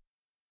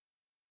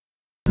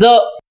 The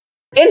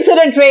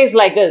incident ray is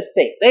like this,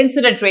 say. The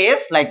incident ray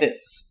is like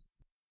this.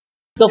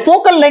 The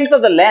focal length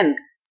of the lens,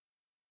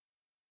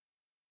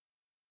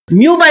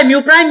 mu by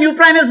mu prime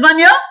is 1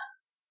 here,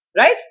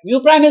 right?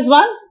 Mu prime is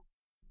 1.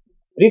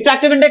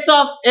 Refractive index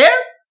of air,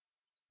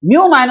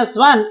 mu minus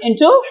 1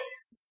 into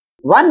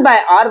 1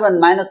 by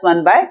R1 minus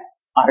 1 by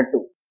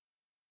R2.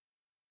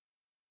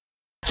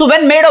 So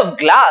when made of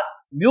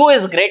glass, mu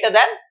is greater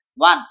than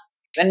 1.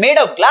 When made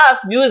of glass,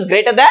 mu is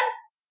greater than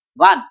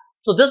 1.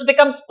 So this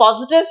becomes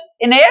positive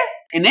in air.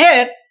 In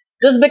air,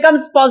 this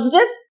becomes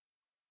positive.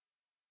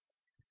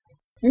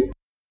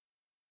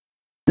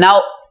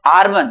 Now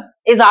R1,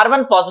 is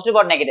R1 positive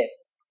or negative?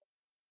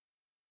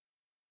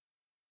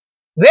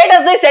 Where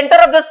does the center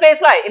of this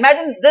face lie?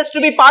 Imagine this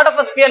to be part of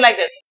a sphere like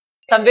this,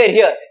 somewhere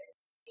here.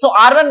 So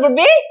R1 would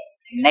be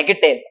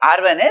negative.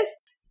 R1 is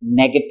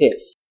negative.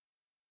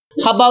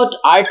 How about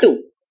R2?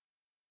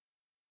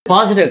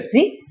 Positive.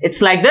 See,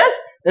 it's like this.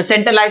 The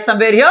center lies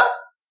somewhere here.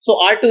 So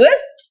R2 is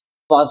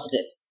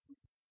positive.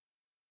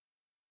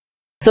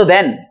 So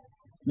then,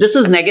 this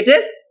is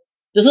negative,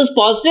 This is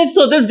positive,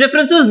 so this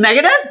difference is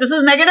negative. This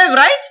is negative,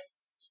 right?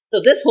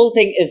 So this whole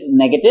thing is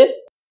negative.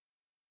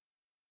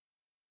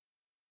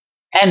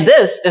 And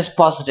this is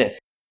positive.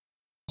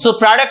 So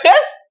product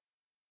is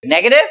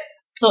negative.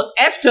 So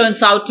F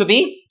turns out to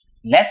be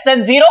less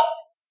than 0.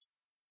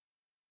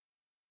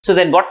 So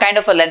then what kind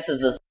of a lens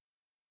is this?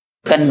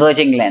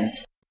 Converging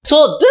lens.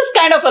 So this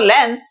kind of a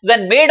lens,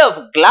 when made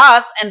of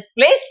glass and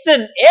placed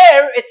in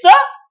air, it's a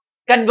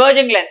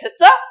converging lens.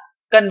 It's a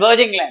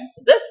converging lens.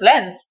 This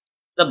lens,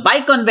 the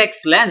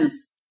biconvex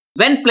lens,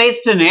 when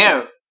placed in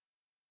air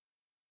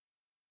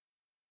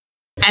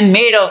and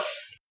made of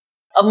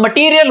a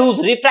material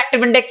whose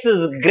refractive index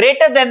is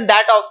greater than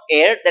that of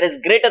air, that is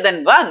greater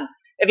than 1,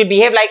 it will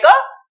behave like a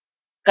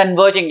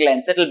converging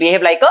lens. It will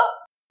behave like a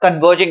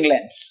converging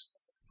lens.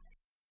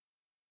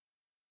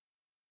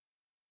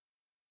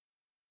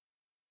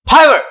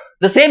 However,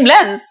 the same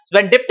lens,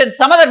 when dipped in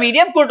some other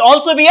medium, could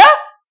also be a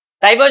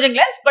diverging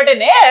lens, but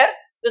in air,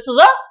 this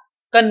is a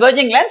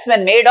converging lens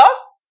when made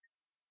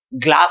of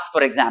glass,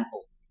 for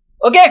example.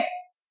 Okay.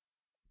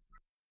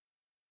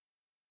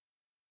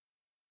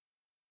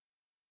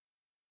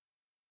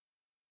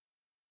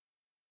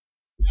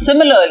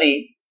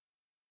 Similarly,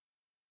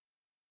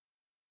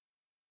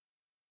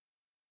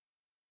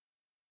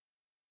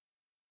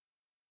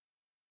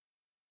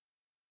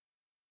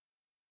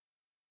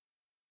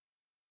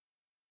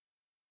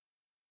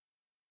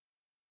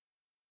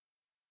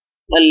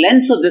 a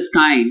lens of this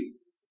kind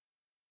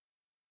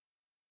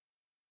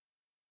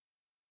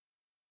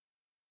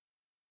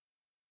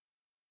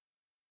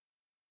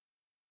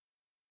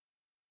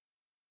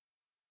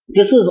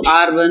this is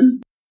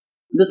R1,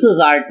 this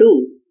is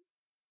R2.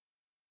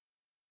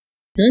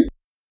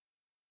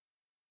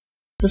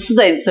 This is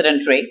the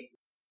incident ray.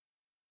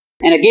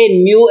 And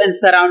again, mu and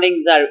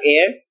surroundings are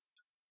air.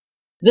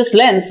 This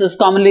lens is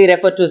commonly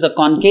referred to as a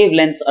concave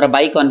lens or a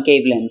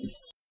biconcave lens.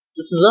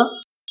 This is a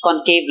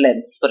concave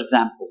lens, for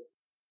example.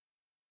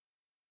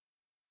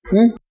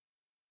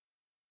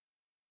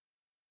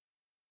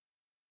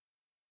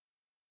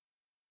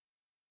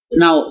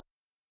 Now,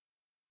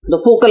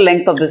 the focal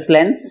length of this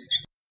lens,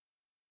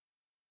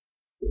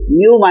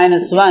 mu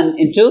minus 1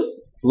 into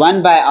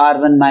 1 by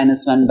R1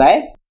 minus 1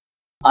 by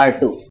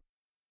R2.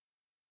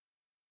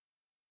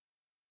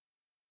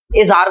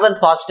 Is R1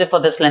 positive for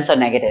this lens or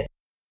negative?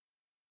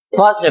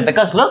 Positive,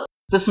 because look,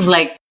 this is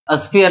like a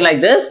sphere like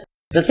this.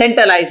 The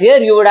center lies here.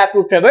 You would have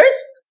to traverse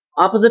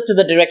opposite to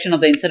the direction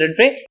of the incident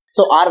ray.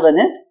 So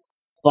R1 is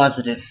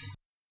positive.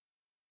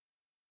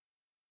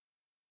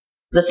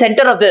 The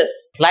center of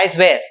this lies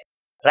where?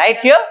 Right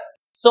here.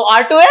 So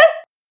R2 is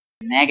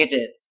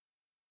negative.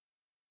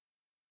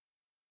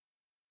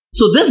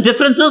 So this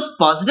difference is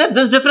positive.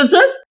 This difference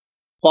is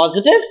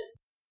positive.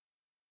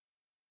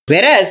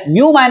 Whereas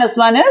mu minus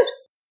 1 is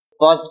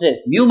positive.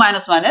 Mu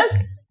minus 1 is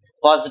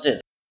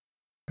positive.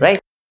 Right?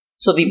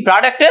 So the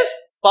product is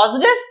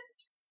positive.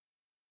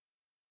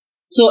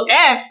 So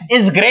F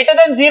is greater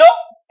than 0.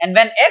 And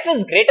when F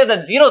is greater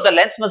than 0, the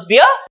lens must be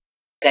a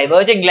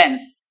diverging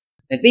lens.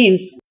 That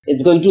means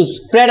it's going to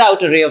spread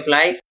out a ray of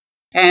light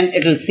and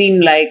it will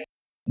seem like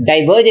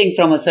diverging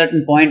from a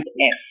certain point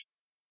F.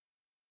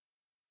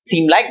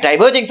 Seem like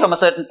diverging from a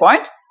certain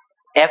point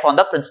F on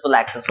the principal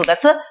axis. So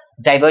that's a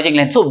diverging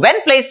lens. So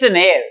when placed in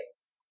air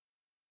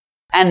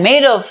and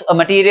made of a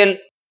material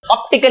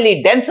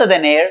optically denser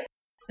than air,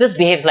 this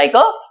behaves like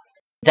a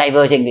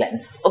diverging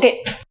lens.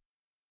 Okay.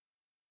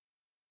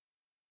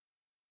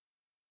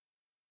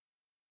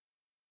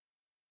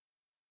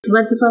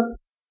 Write this up.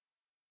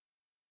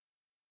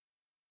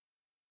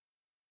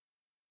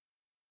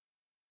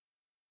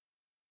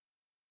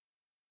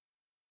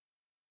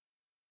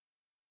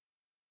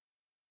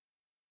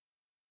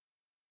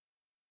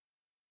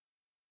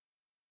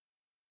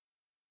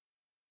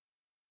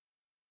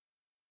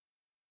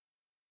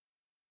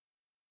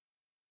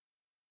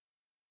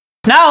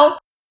 Now,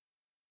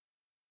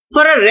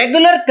 for a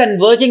regular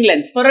converging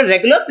lens, suppose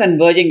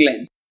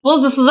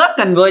this is a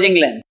converging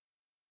lens.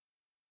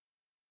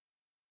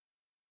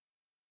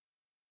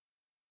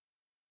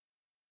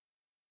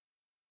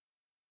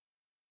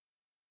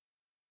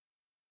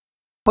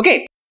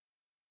 Okay,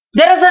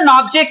 there is an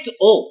object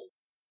O.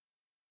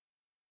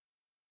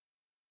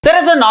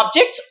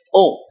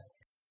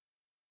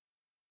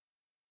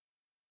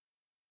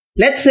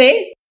 Let's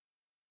say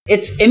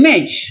its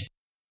image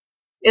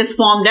is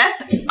formed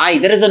at I.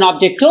 There is an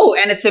object O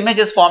and its image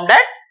is formed at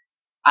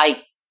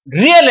I.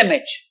 Real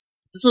image.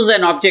 This is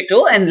an object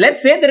O and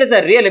let's say there is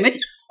a real image.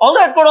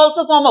 Although it could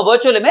also form a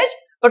virtual image.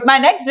 But my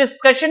next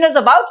discussion is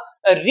about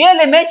a real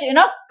image in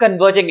a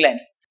converging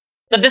lens.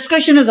 The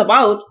discussion is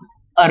about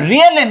a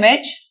real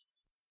image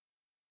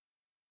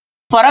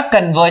for a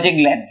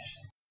converging lens.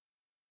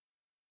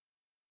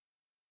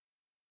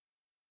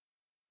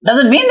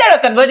 Doesn't mean that a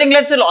converging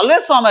lens will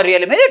always form a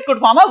real image. It could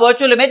form a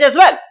virtual image as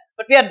well.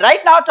 But we are right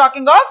now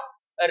talking of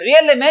a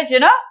real image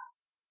in a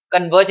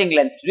converging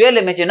lens. Real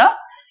image in a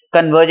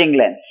converging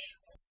lens.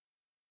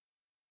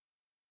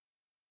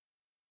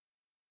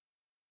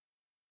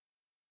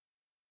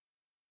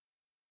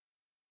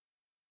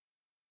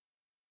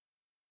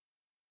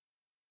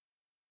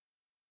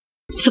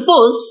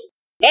 Suppose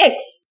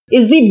x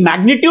is the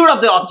magnitude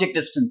of the object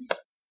distance.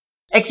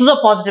 X is a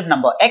positive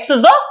number. X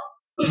is the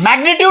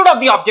magnitude of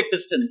the object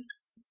distance.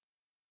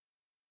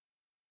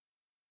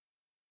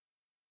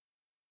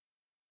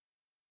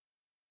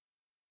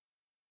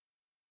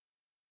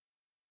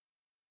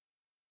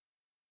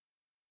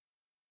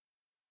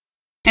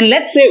 And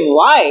let's say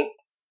y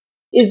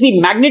is the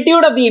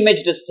magnitude of the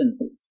image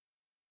distance.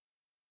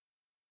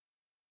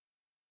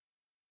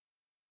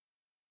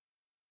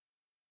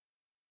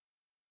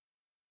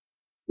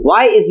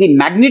 Y is the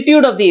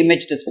magnitude of the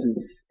image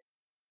distance.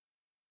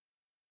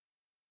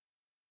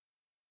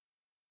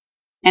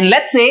 And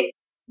let's say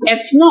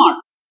f0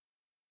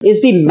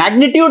 is the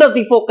magnitude of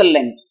the focal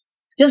length.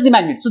 Just the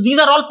magnitude. So these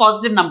are all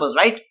positive numbers,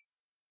 right?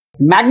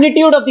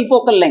 Magnitude of the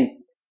focal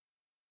length.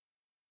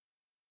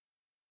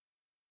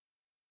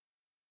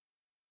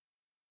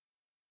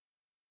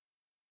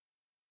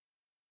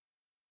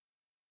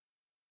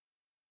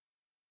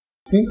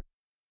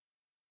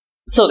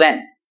 So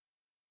then,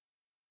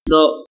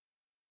 the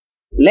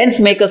lens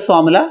maker's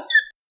formula,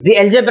 the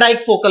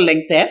algebraic focal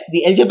length f,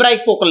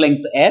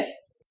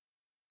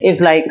 is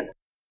like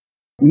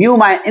mu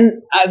minus,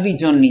 we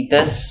don't need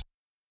this.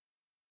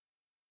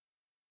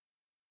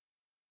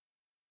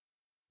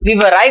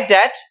 We've arrived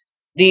at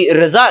the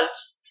result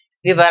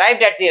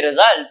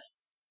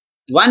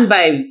 1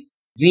 by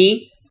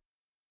v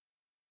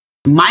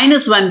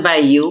minus 1 by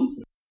u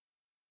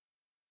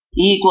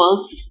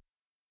equals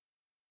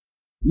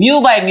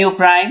mu by mu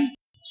prime.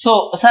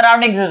 So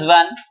surroundings is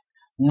 1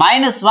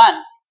 minus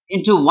 1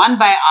 into 1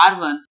 by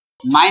r1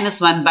 minus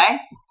 1 by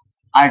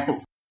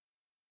r2.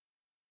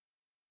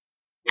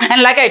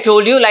 And like I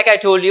told you,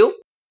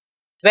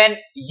 when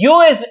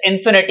u is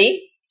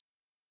infinity,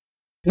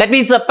 that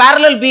means a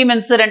parallel beam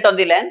incident on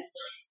the lens,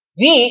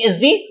 v is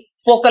the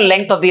focal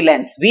length of the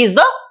lens.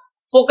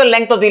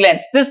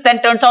 This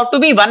then turns out to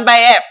be 1 by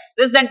f.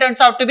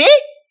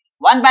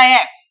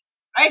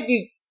 Right?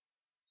 We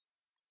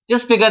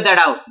just figured that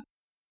out.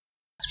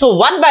 So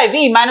 1 by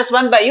v minus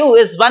 1 by u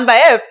is 1 by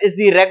f is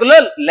the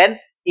regular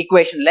length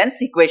equation.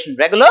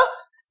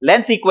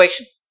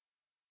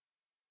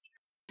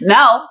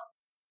 Now,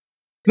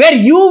 where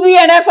u, v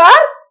and f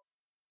are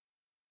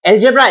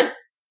algebraic.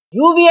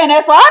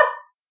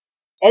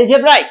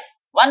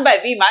 1 by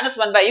v minus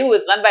 1 by u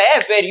is 1 by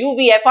f, where u,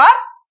 v, f are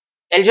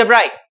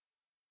algebraic.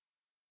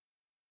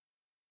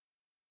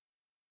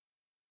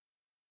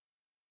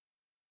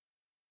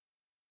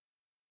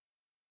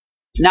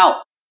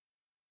 Now,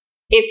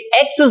 if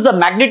x is the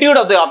magnitude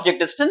of the object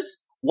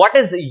distance, what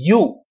is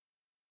u?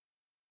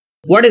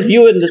 What is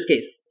u in this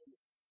case?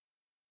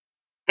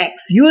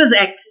 X. U is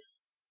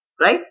x,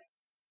 right?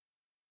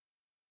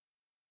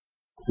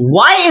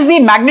 Y is the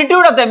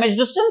magnitude of the image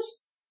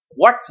distance.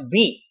 What's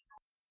v?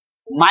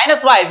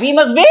 Minus y. V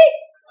must be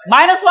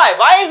minus y.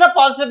 Y is a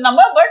positive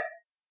number, but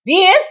v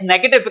is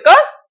negative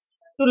because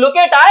to look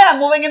at I am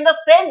moving in the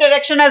same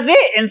direction as the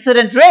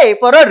incident ray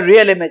for a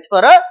real image. I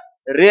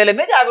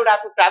would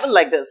have to travel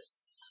like this.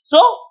 So,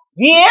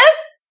 v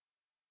is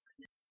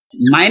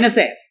minus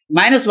f.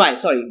 Minus y.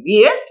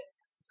 V is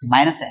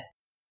minus f.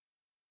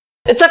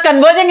 It's a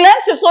converging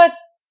lens, so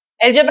its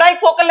algebraic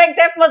focal length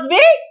f must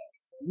be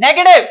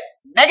negative.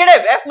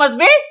 F must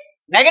be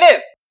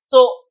negative.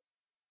 So,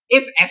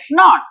 if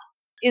f0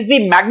 is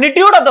the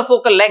magnitude of the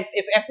focal length,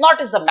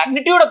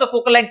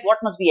 what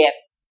must be f?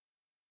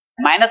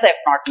 Minus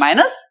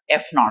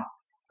f0,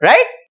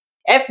 right?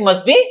 F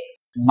must be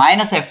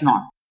minus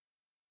f0.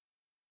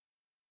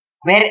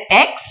 Where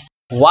x,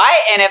 y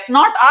and f0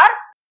 are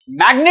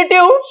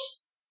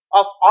magnitudes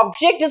of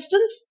object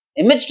distance,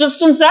 image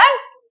distance and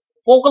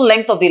focal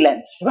length of the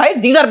lens, right?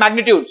 These are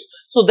magnitudes.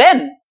 So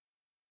then,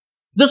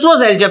 this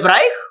was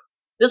algebraic,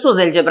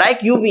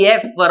 u, v,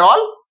 f were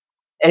all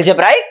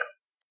algebraic.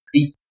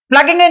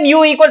 Plugging in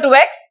u equal to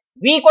x,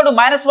 v equal to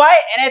minus y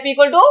and f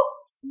equal to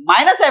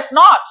minus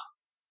f0,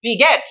 we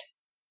get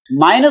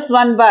minus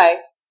 1 by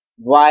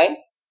y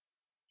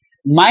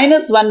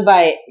minus 1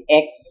 by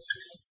x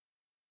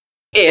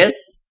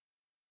is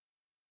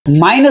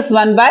minus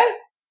 1 by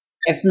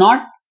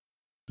f0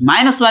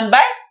 minus 1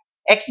 by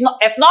f0,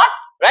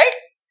 right?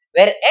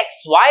 Where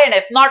x, y and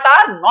f0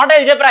 are not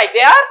algebraic,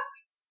 they are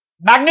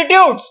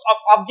magnitudes of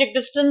object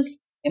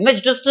distance,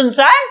 image distance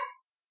and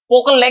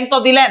focal length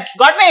of the lens.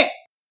 Got me?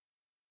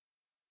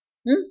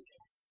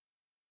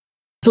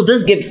 So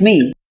this gives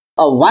me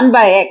a 1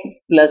 by x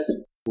plus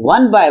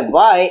 1 by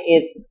y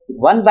is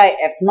 1 by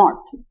f0.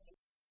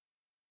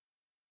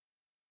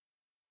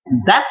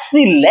 That's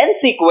the lens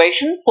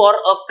equation for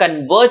a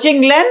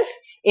converging lens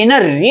in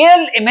a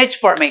real image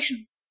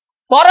formation.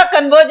 For a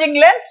converging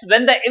lens,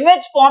 when the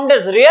image formed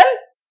is real,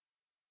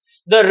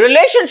 the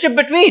relationship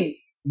between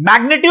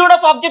magnitude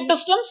of object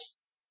distance,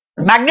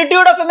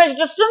 magnitude of image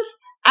distance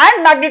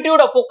and magnitude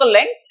of focal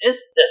length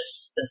is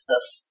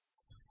this,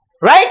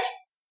 right?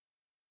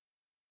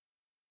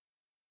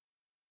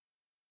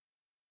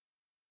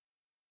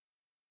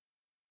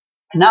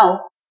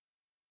 Now,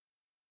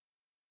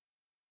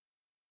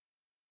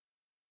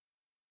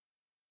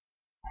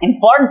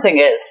 important thing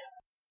is,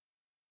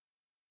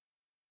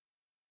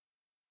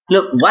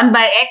 Look, 1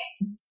 by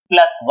x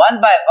plus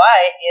 1 by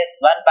y is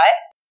 1 by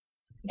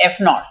f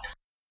naught.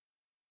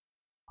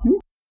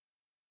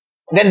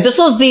 Then this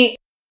was the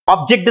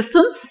object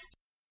distance,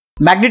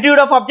 magnitude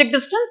of object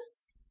distance.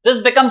 This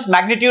becomes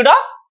magnitude of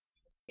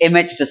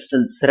image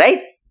distance,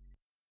 right?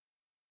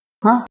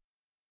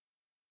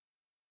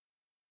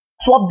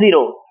 Swap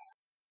zeros.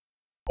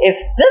 If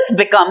this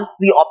becomes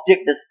the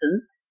object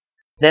distance,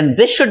 then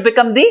this should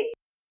become the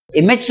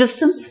image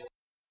distance,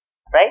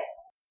 right?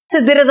 So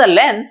if there is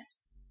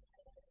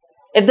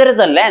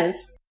a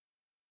lens,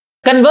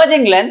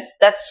 converging lens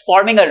that's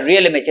forming a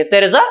real image. If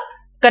there is a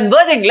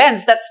converging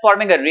lens that's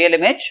forming a real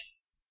image,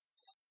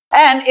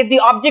 and if the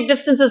object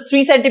distance is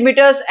 3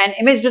 centimeters and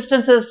image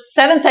distance is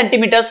 7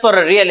 centimeters for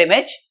a real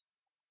image,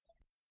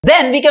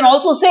 then we can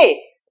also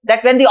say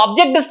that when the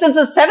object distance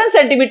is 7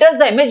 centimeters,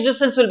 the image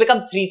distance will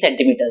become 3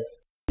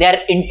 centimeters. They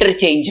are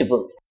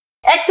interchangeable.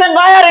 X and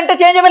Y are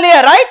interchangeable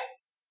here, right?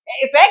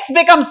 If X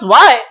becomes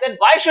Y, then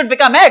Y should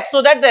become X,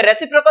 so that the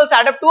reciprocals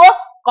add up to a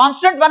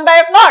constant 1 by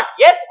f naught.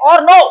 Yes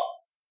or no?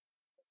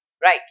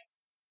 Right.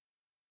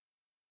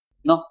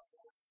 No.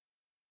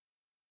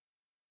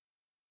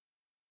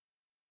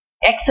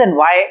 X and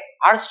Y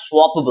are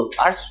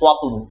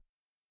swappable.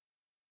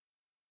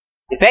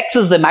 If X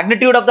is the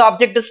magnitude of the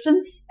object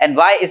distance and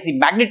Y is the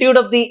magnitude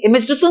of the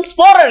image distance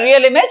for a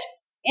real image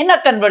in a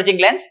converging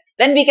lens,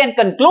 then we can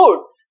conclude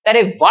that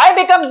if Y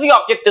becomes the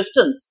object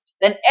distance,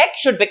 then X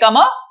should become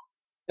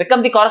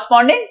the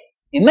corresponding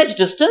image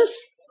distance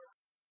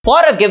for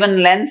a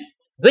given lens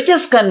which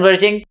is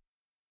converging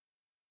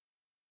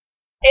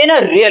in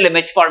a real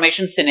image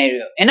formation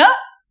scenario.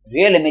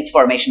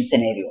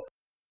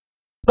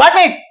 Got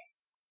me?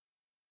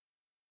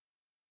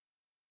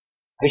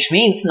 Which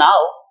means now,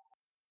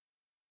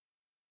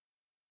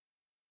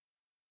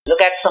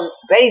 look at some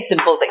very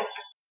simple things.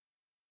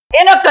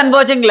 In a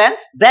converging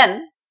lens,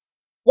 then,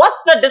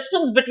 what's the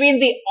distance between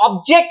the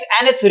object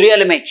and its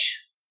real image?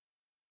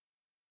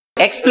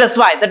 X plus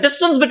y. The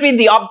distance between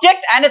the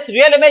object and its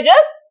real image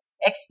is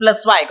x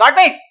plus y. Got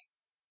me?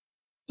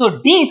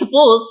 So, D,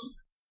 suppose,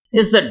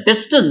 is the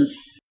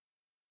distance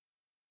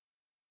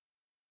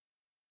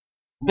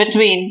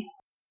between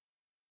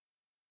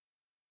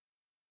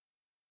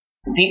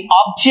the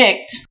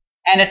object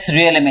and its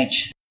real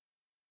image.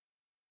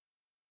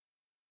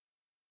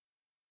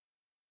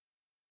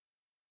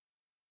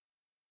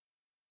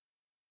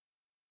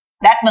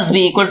 That must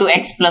be equal to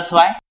x plus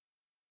y.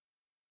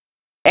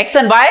 X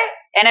and y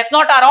and f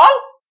naught are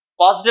all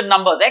positive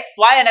numbers. X,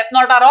 y and f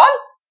naught are all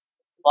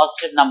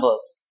positive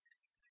numbers.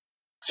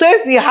 So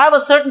if we have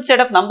a certain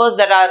set of numbers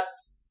that are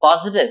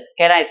positive,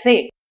 can I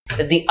say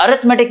that the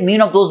arithmetic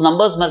mean of those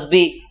numbers must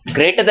be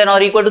greater than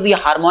or equal to the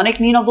harmonic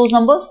mean of those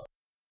numbers?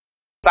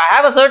 If I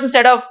have a certain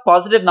set of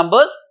positive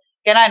numbers,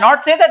 can I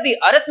not say that the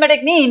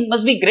arithmetic mean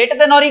must be greater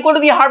than or equal to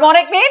the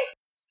harmonic mean?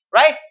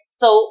 Right?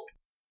 So,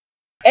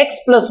 x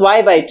plus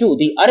y by 2,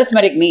 the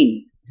arithmetic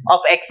mean of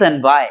x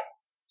and y.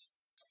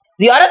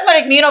 The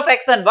arithmetic mean of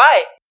x and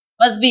y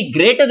must be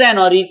greater than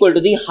or equal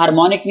to the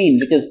harmonic mean,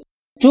 which is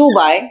 2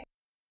 by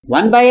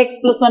 1 by x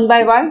plus 1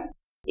 by y.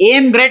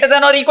 AM greater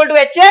than or equal to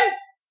HM?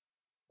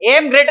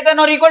 AM greater than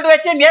or equal to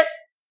HM, yes?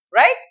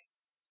 Right?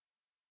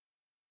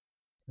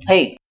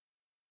 Hey,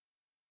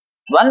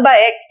 1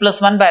 by x plus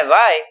 1 by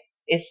y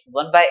is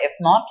 1 by f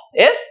naught,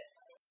 is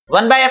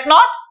 1 by f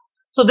naught.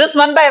 So this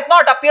 1 by f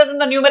naught appears in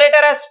the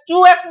numerator as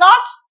 2f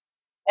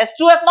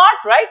naught,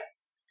 right?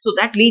 So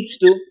that leads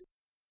to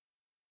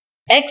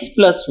x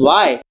plus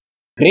y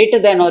greater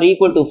than or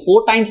equal to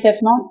 4 times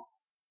f naught.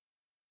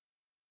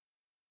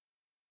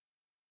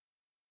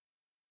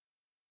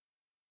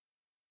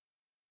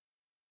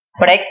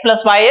 But x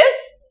plus y is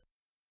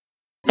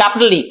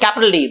capital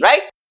D,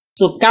 right?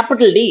 So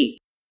capital D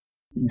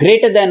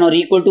greater than or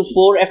equal to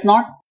 4 f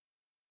naught.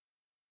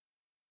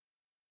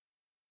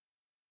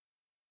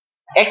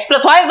 X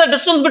plus y is the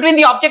distance between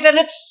the object and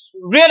its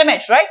real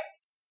image, right?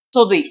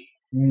 So the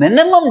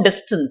minimum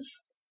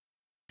distance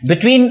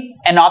between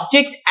an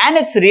object and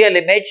its real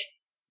image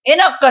in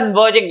a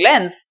converging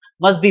lens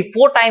must be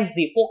 4 times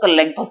the focal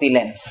length of the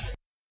lens.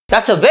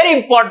 That's a very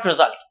important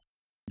result.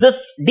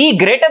 This D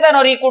greater than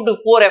or equal to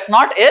 4 f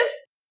naught is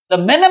the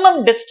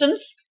minimum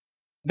distance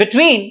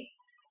between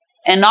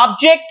an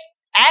object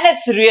and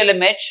its real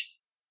image.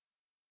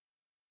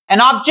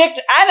 An object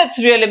and its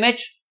real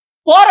image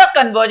for a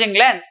converging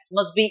lens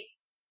must be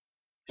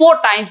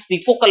 4 times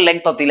the focal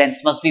length of the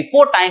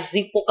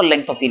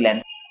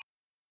lens.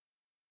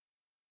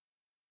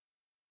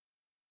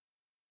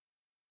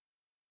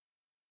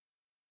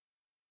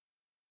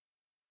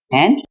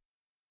 And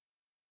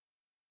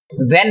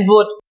when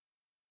would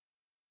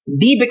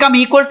D become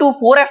equal to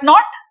 4 f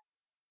naught?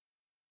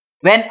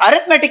 When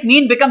arithmetic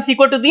mean becomes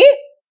equal to the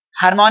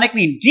harmonic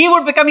mean. G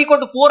would become equal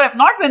to 4 f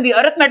naught when the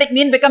arithmetic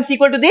mean becomes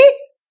equal to the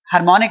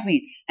harmonic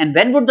mean. And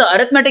when would the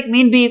arithmetic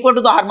mean be equal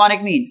to the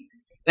harmonic mean?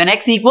 When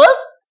x equals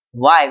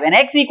y. When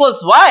x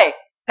equals y,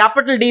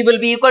 capital D will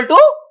be equal to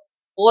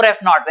 4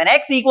 f naught. When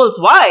x equals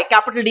y,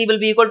 capital D will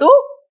be equal to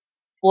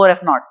 4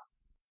 f naught.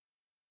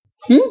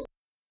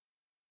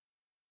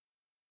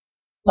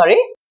 Sorry?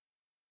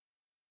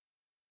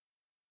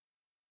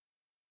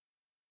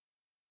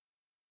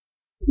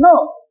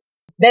 No.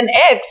 Then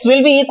x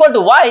will be equal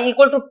to y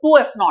equal to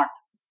 2f naught.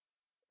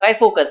 Why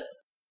focus?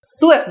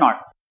 2f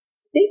naught.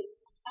 See?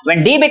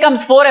 When d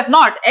becomes 4f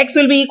naught, x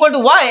will be equal to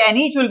y and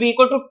each will be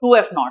equal to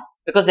 2f naught.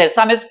 Because their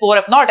sum is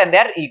 4f naught and they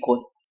are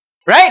equal.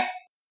 Right?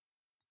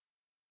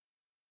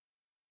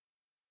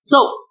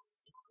 So,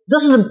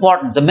 this is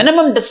important. The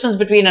minimum distance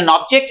between an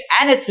object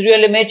and its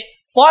real image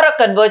for a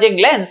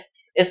converging lens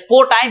is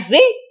 4 times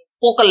the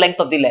focal length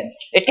of the lens.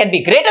 It can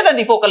be greater than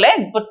the focal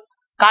length, but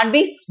can't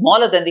be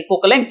smaller than the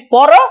focal length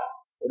for a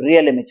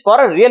real image. For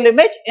a real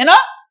image in a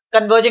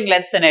converging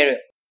lens scenario.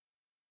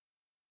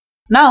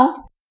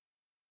 Now,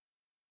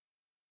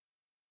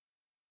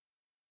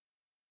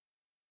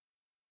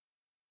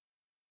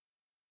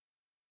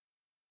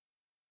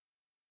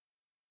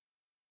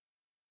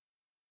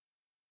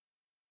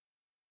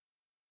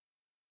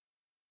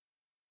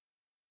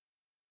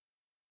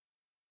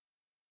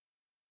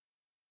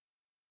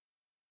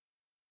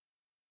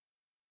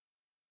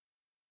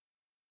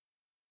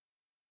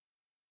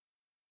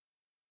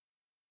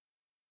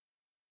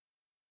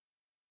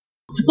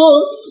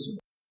 suppose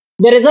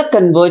there is a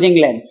converging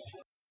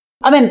lens.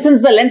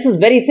 Since the lens is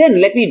very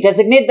thin, let me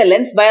designate the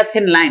lens by a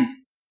thin line.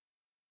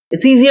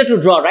 It's easier to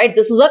draw, right?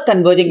 This is a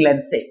converging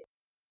lens, say.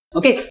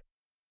 Okay.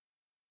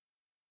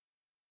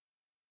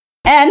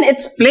 And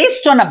it's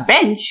placed on a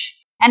bench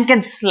and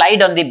can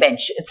slide on the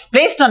bench. It's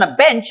placed on a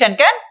bench and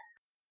can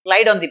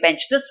slide on the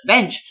bench. This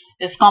bench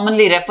is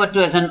commonly referred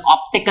to as an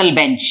optical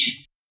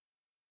bench.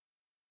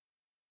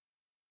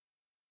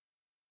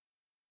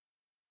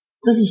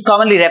 This is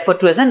commonly referred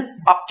to as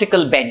an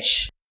optical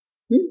bench.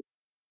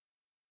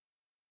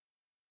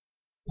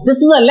 This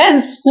is a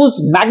lens whose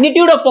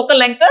magnitude of focal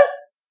length is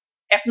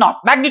f naught.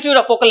 Magnitude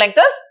of focal length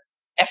is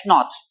f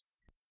naught.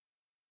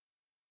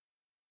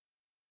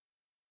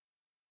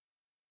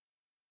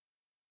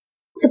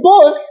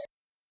 Suppose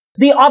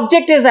the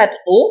object is at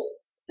O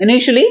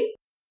initially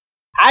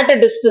at a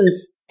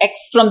distance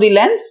x from the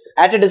lens,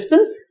 and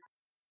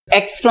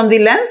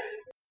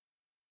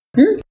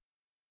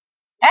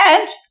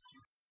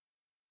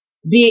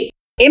the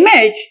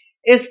image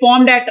is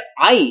formed at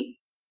I.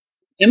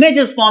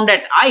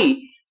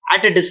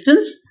 At a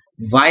distance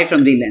y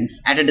from the lens.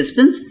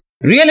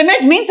 Real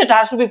image means it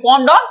has to be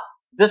formed on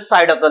this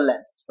side of the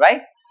lens,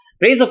 right?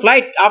 Rays of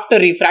light after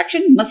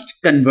refraction must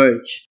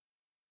converge.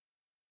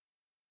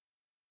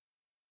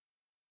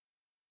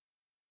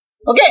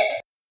 Okay.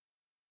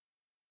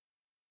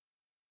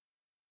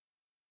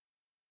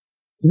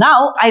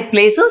 Now I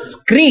place a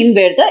screen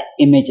where the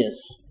image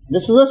is.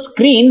 This is a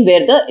screen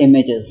where the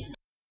image is.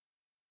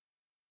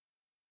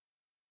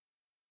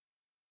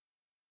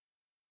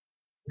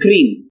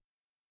 Screen.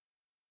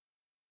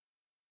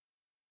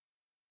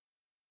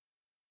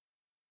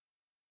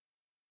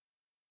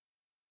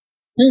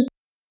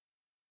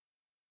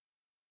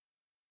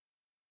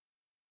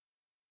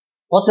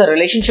 What's the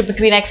relationship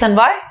between x and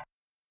y?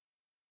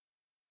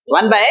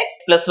 1 by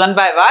x plus 1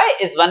 by y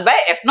is 1 by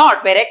f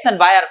naught, where x and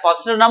y are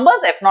positive numbers.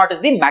 F naught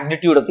is the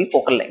magnitude of the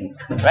focal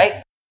length,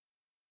 right?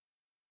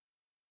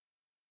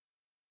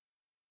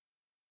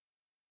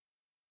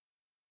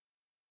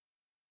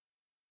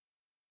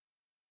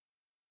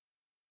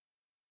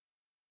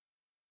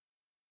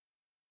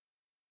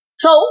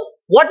 So,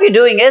 what we're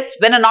doing is,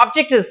 when an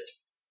object is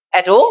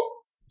at O,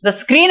 the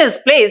screen is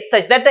placed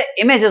such that the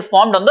image is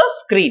formed on the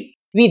screen.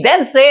 We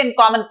then say in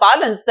common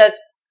parlance that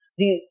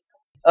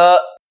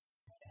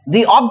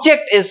the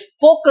object is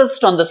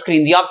focused on the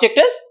screen.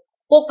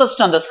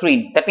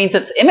 That means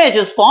its image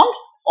is formed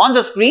on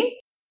the screen,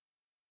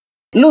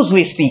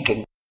 loosely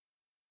speaking.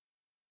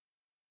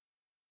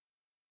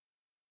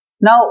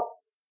 Now,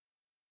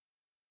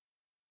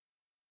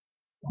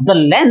 the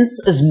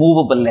lens is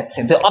movable, let's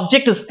say. The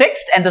object is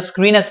fixed and the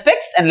screen is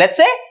fixed, and let's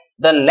say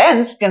the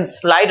lens can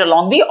slide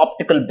along the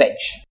optical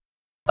bench.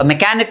 A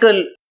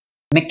mechanical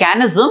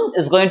mechanism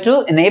is going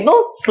to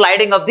enable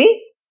sliding of the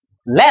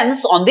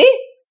lens on the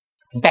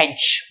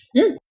bench.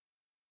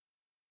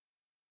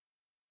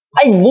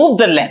 I move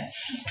the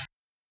lens.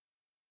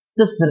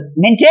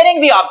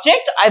 Maintaining the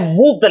object, I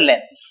move the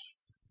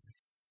lens.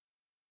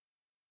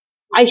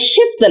 I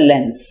shift the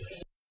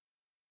lens.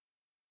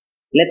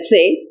 Let's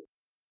say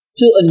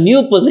to a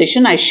new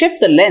position. I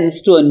shift the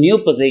lens to a new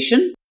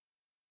position.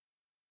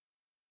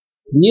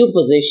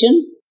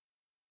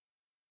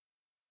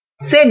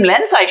 Same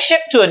lens, I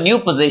shift to a new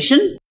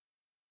position.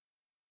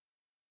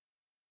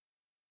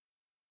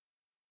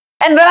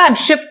 And when I'm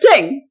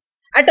shifting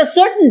at a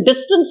certain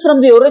distance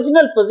from the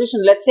original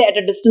position, let's say at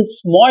a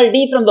distance small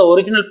d from the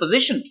original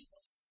position,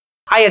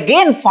 I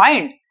again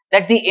find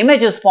that the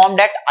image is formed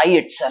at I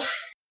itself.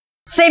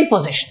 Same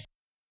position.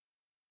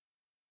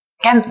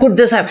 Could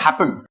this have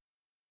happened?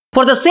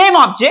 For the same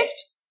object,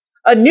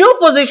 a new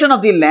position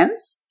of the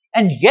lens,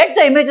 and yet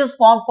the image is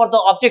formed for the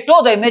object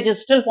O, the image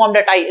is still formed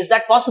at I. Is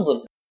that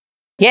possible?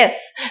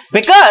 Yes,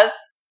 because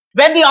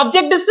when the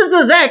object distance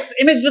is x,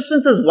 image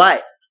distance is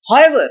y.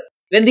 However,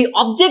 when the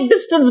object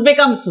distance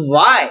becomes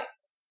y,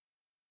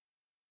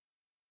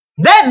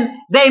 then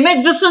the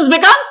image distance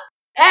becomes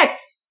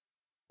x.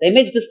 The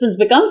image distance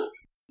becomes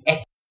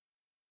x.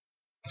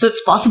 So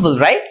it's possible,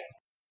 right?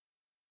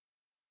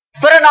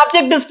 For an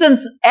object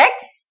distance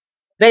x,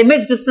 the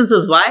image distance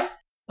is y.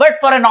 But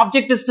for an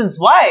object distance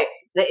y,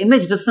 the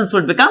image distance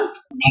would become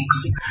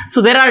x.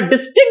 So there are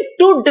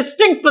two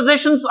distinct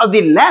positions of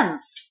the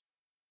lens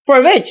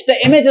for which the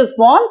image is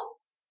formed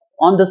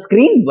on the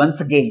screen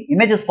once again.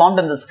 Image is formed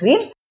on the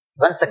screen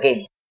once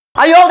again.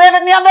 Are you all there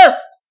with me on this?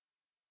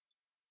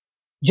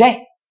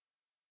 Jay?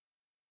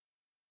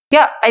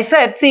 Yeah, I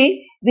said,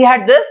 see, we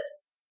had this.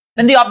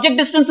 When the object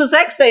distance is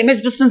x, the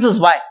image distance is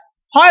y.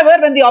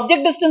 However, when the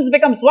object distance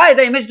becomes y,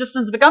 the image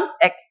distance becomes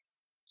x.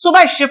 So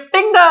by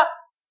shifting the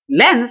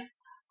lens,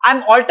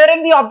 I'm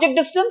altering the object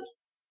distance.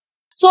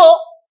 So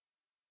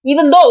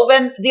even though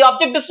when the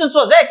object distance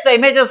was x, the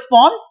image is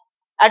formed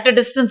at a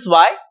distance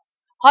y.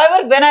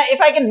 However,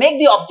 if I can make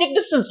the object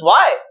distance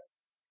y,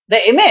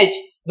 the image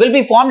will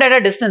be formed at a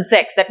distance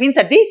x. That means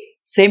at the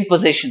same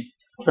position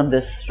from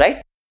this,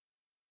 right?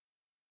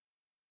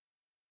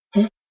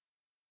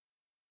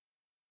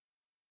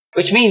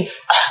 Which means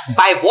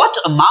by what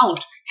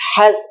amount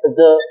has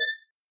the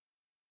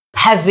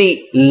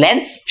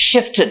lens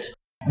shifted?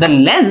 The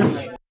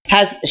lens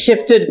has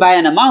shifted by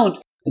an amount,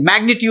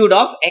 magnitude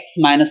of x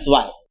minus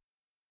y.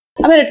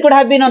 I mean, it could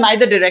have been on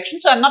either direction,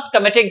 so I'm not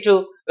committing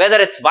to whether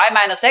it's y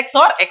minus x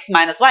or x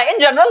minus y. In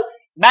general,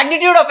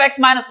 magnitude of x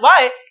minus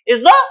y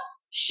is the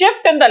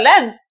shift in the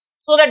lens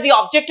so that the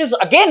object is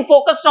again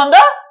focused on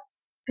the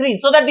screen.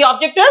 So that the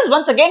object is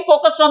once again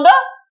focused on the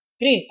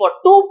screen. For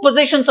two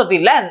positions of the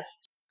lens,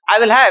 I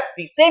will have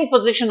the same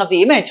position of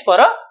the image for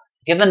a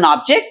given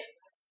object,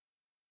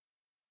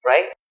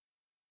 right?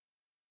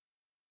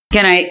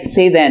 Can I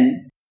say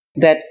then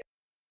that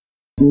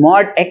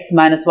mod x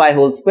minus y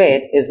whole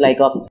squared is like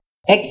of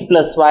x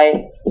plus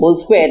y whole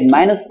squared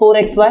minus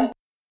 4xy?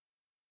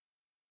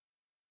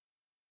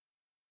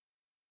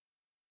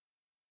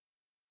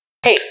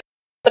 Hey,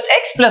 but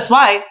x plus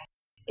y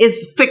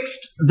is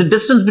fixed, the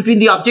distance between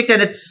the object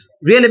and its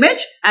real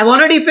image. I've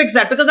already fixed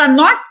that because I'm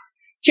not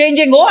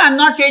changing I'm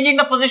not changing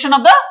the position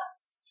of the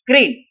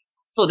screen.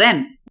 So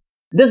then,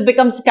 this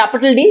becomes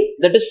capital D,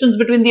 the distance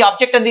between the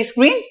object and the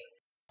screen,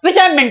 which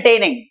I'm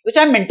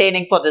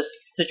maintaining for this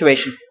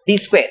situation, d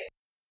squared.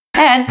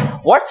 And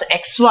what's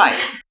xy?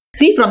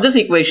 See, from this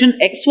equation,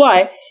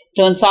 xy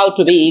turns out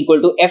to be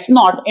equal to f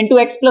naught into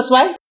x plus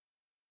y.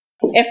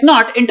 F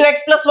naught into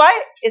x plus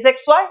y is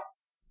xy.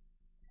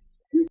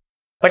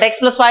 But x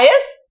plus y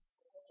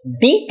is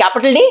d,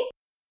 capital D,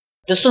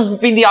 distance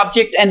between the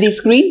object and the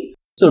screen.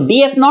 So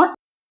df naught.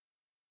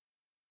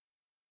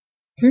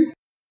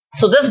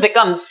 So this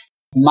becomes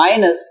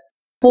minus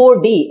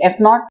 4d f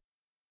naught.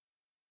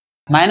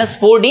 Minus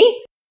 4d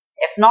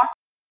f naught.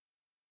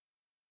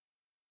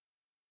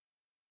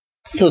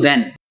 So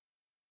then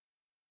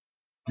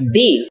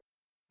d,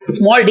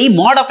 small d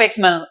mod of x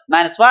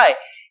minus y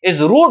is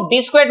root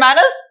d squared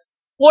minus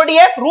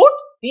 4df. Root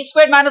d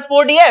squared minus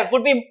 4df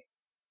would be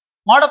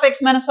mod of x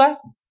minus y.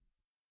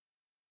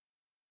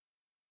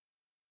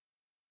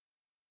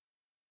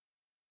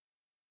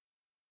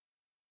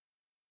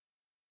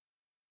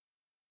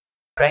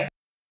 Right?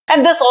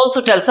 And this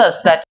also tells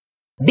us that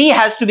d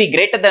has to be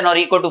greater than or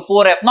equal to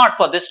 4f naught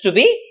for this to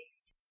be,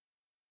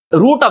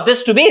 root of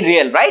this to be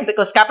real, right?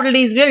 Because capital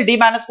D is real, d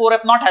minus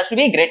 4f naught has to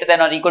be greater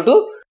than or equal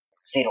to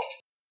 0.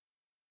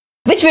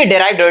 Which we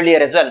derived earlier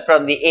as well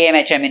from the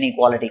AMHM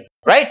inequality,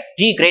 right?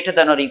 d greater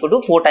than or equal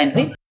to 4 times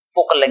the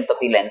focal length of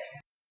the lens.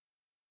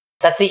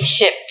 That's the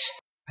shift,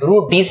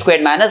 root d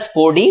squared minus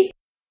 4d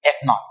f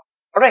naught.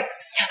 Alright,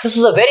 this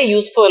is a very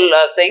useful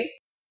thing.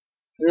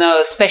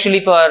 Especially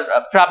for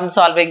problem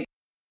solving,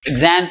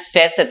 exams,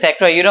 tests,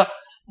 etc. You know,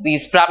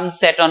 these problems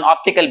set on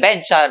optical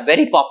bench are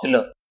very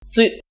popular.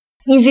 So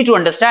easy to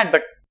understand,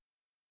 but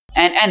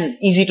and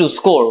easy to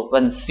score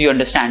once you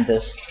understand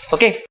this.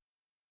 Okay.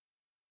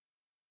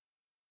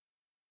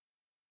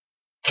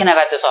 Can I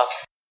write this off?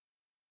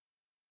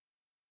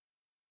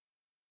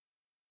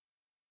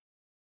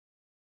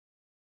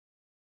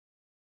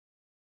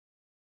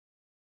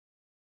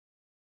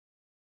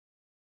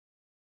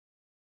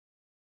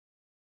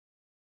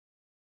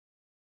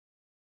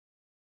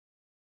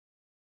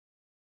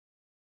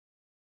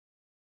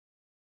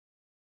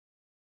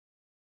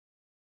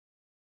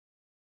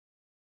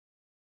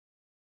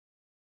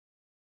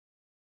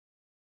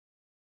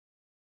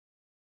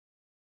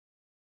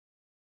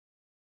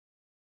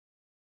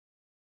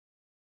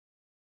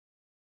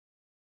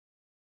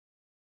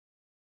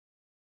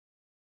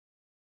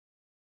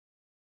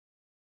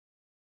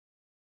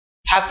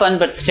 Have fun,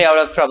 but stay out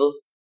of trouble.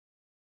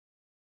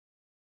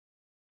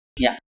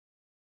 Yeah.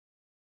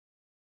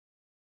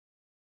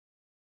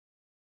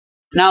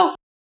 Now,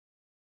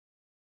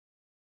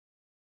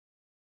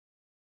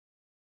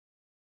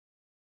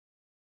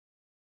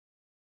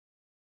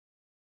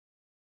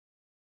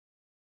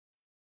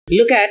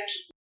 look at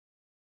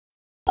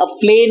a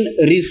plane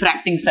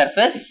refracting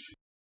surface.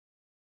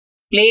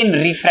 Plane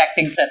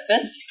refracting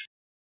surface.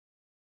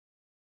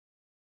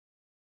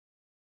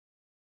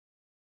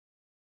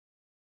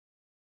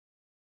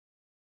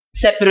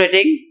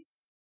 separating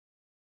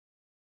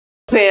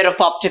pair of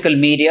optical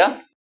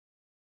media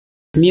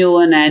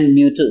mu1 and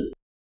mu2.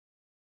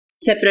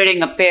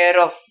 Separating a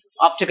pair of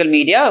optical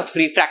media of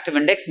refractive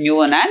index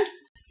mu1 and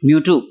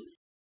mu2.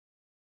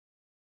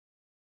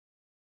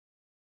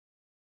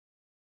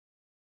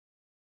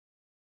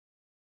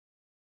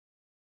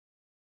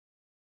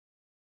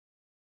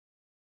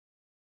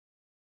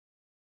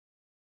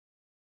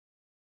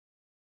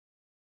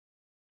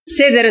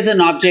 Say there is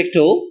an object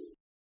O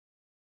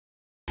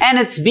and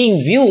it's being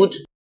viewed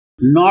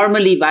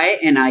normally by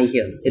an eye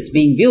here. It's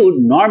being viewed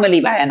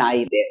normally by an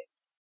eye there.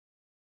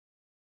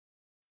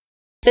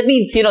 That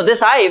means,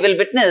 this eye will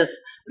witness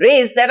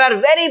rays that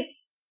are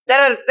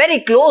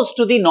very close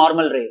to the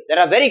normal ray.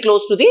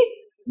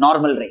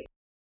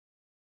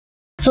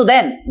 So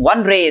then,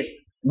 one ray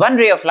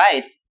of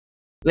light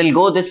will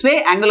go this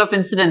way, angle of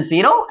incidence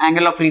 0,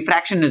 angle of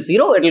refraction is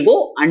 0, it will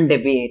go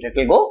undeviated,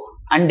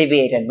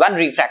 one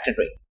refracted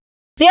ray.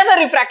 The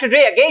other refracted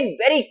ray again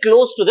very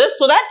close to this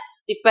so that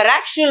the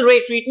paraxial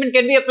ray treatment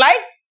can be applied,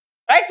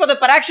 right? For the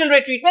paraxial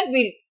ray treatment,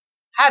 we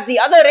have the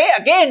other ray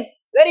again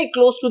very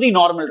close to the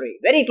normal ray,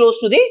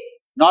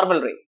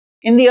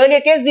 In the earlier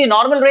case, the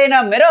normal ray in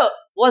a mirror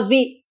was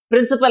the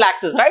principal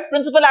axis, right?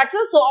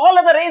 So all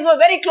other rays were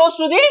very close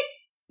to the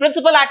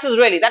principal axis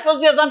really. That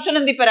was the assumption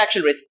in the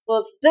paraxial rays.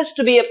 For this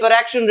to be a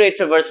paraxial ray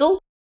traversal,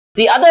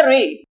 the other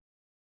ray,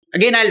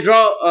 again I'll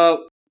draw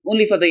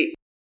only for the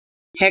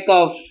heck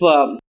of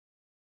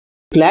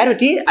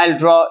clarity, I'll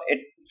draw it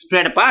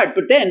spread apart,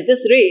 but then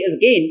this ray is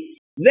again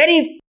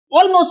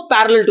almost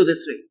parallel to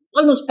this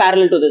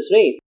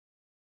ray,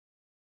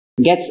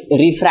 gets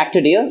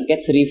refracted here.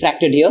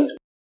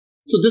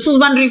 So this is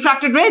one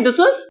refracted ray, this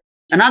is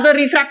another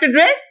refracted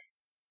ray,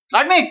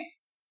 got me?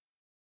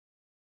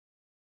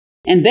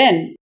 And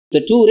then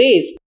the two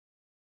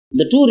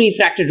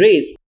refracted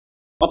rays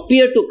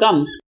appear to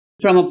come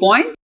from a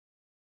point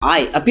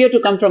I.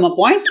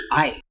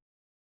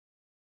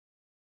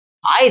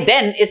 I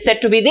then is said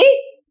to be the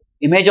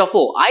image of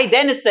O.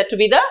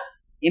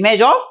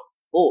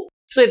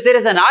 So if there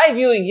is an eye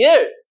viewing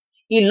here,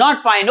 he will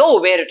not find O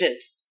where it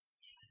is.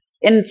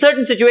 In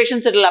certain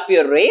situations, it will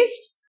appear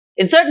raised.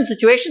 In certain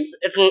situations,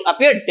 it will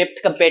appear dipped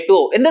compared to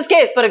O. In this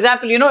case, for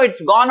example,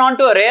 it's gone on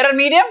to a rarer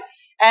medium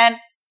and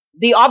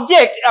the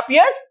object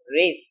appears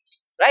raised,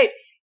 right?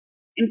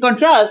 In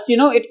contrast,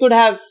 it could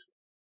have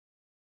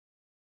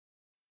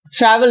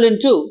traveled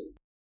into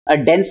a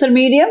denser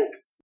medium,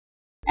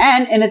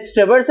 and in its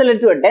traversal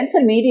into a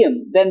denser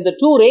medium, then the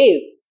two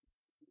rays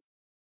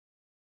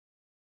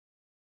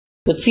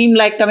would seem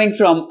like coming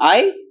from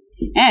I,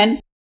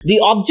 and the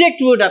object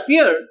would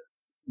appear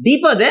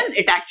deeper than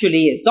it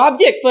actually is. The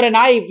object for an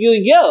eye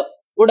viewing here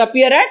would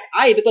appear at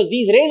I because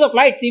these rays of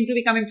light seem to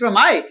be coming from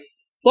I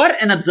for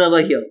an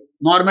observer here.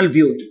 Normal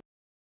viewing.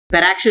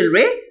 Paraxial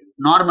ray,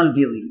 normal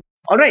viewing.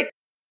 Alright.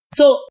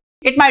 So,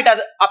 it might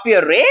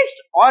appear raised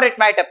or it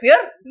might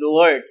appear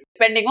lowered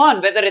depending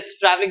on whether it's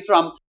traveling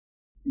from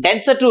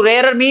denser to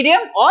rarer medium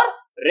or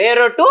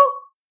rarer to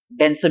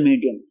denser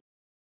medium.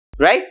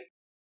 Right?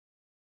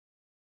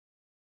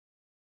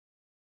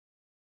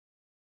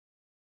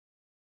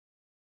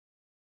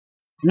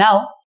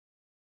 Now,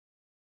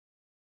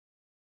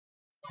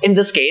 in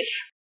this case,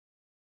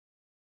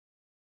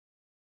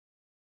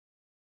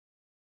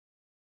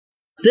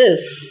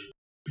 this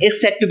is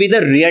said to be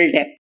the real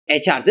depth,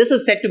 HR. This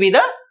is said to be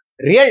the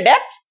real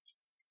depth,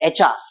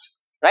 HR.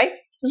 Right?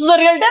 This is the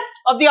real depth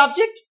of the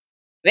object.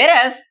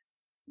 Whereas,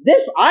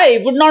 this I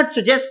would not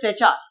suggest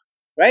HR.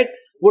 Right?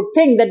 Would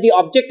think that the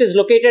object is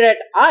located at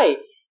I,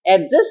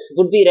 and this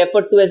would be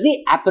referred to as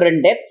the apparent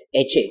depth,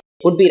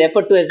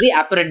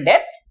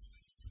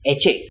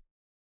 HA.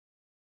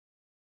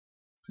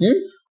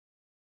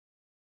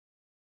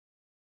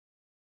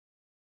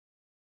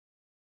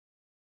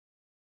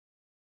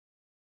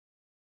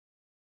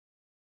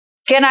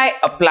 Can I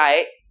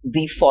apply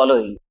the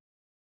following?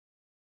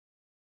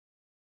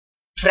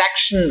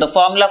 The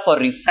formula for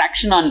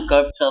refraction on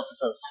curved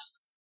surfaces.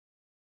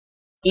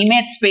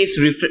 Image space,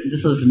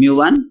 this is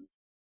mu1.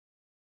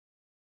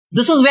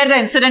 This is where the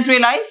incident ray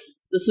lies.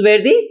 This is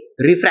where the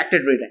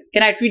refracted ray lies.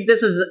 Can I treat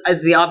this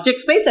as the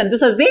object space and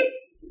this as the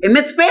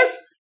image space?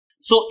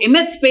 So,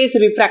 image space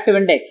refractive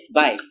index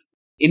by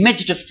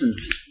image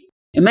distance.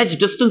 Image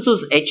distance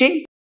is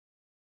HA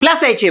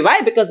plus HA.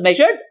 Why? Because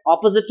measured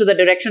opposite to the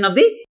direction of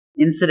the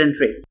incident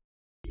ray.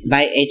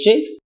 By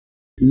HA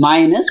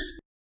minus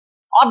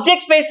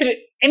object space,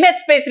 image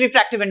space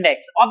refractive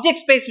index. Object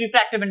space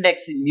refractive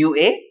index mu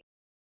A,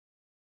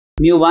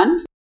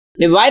 mu1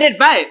 divided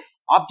by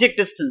object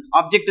distance.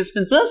 Object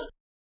distance is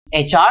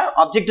HR.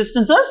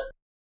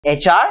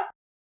 HR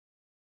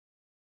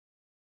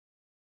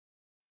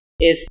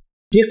is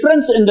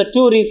difference in the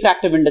two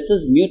refractive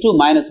indices mu2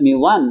 minus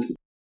mu1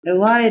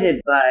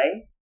 divided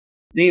by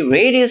the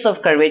radius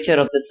of curvature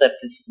of the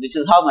surface, which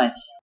is how much?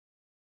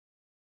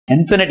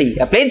 Infinity.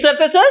 A plane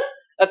surface is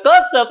a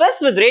curved surface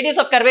with radius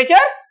of curvature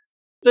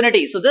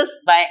infinity. So this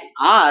by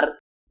R,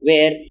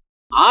 where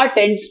R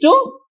tends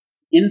to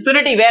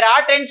infinity.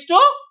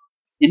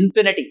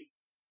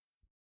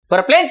 For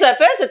a plane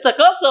surface, it's a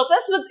curved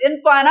surface with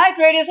infinite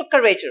radius of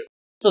curvature.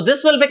 So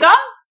this will become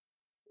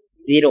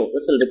 0.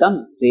 This will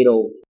become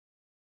 0.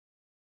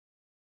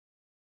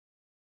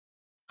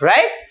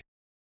 Right?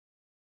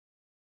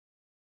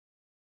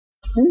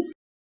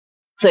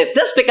 So if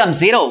this becomes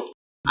 0,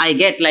 I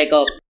get like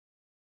a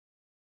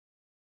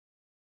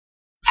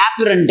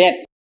apparent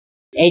depth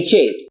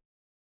HA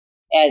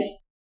as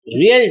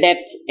real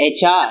depth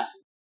HR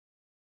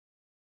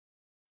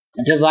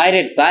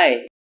divided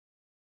by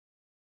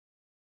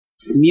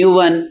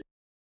mu1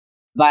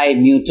 by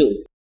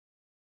mu2.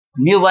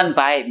 Mu1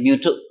 by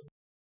mu2.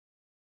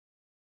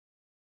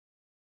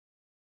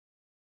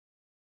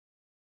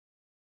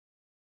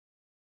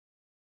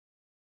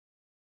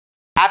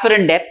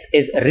 Apparent depth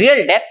is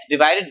real depth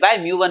divided by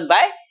mu1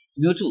 by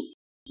mu2,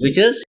 which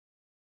is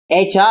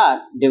HR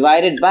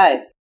divided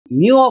by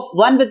mu of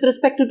 1 with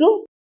respect to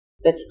 2.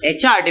 That's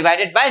HR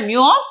divided by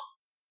mu of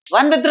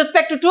 1 with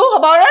respect to 2. How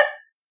about it?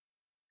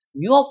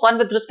 Mu of 1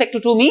 with respect to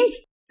 2 means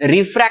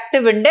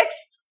refractive index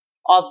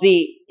of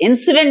the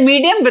incident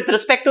medium with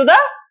respect to the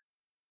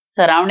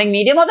surrounding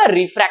medium or the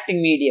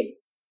refracting medium.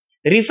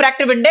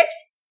 Refractive index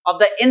of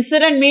the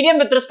incident medium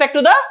with respect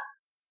to the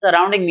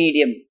surrounding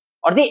medium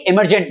or the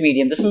emergent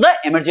medium. This is the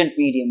emergent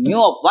medium.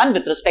 Mu of 1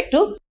 with respect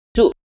to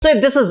 2. So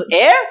if this is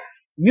air,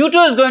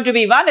 mu2 is going to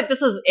be 1. If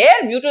this is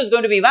air, mu2 is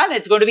going to be 1.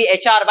 It's going to be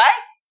HR by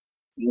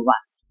mu1.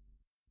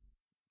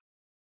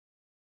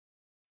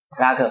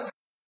 Raghav.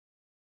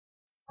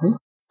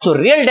 So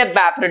real depth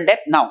by apparent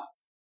depth. Now,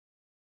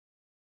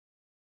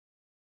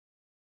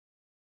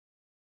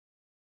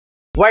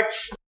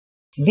 what's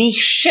the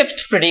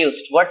shift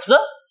produced? What's the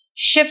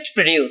shift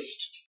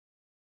produced?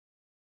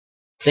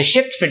 The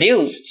shift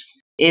produced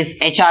is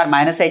HR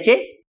minus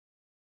HA.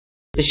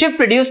 The shift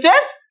produced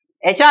is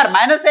HR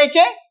minus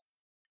HA.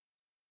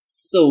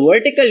 So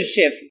vertical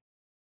shift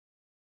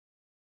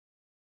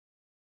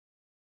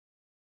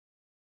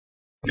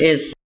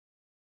is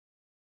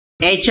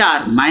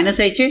HR minus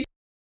HA,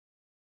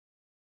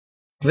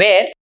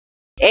 where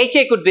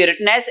HA could be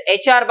written as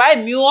HR by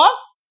mu of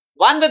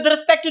 1 with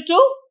respect to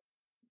 2.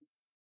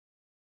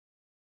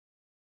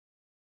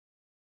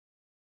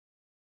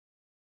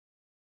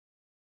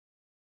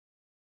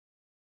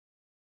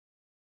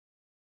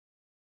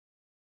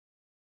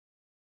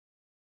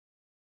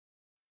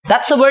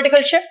 That's the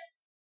vertical shift.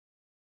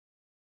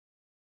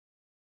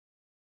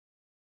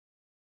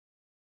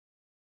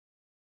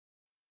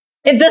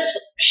 If this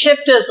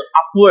shift is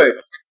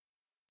upwards,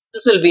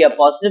 this will be a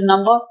positive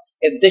number.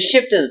 If this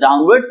shift is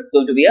downwards, it's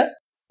going to be a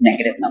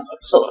negative number.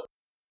 So,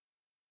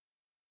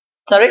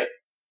 sorry?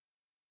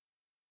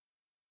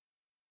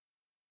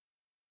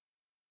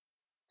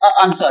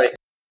 I'm sorry.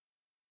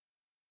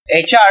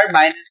 HR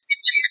minus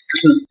HA.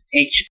 This is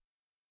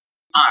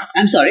HR.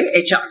 I'm sorry,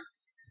 HR.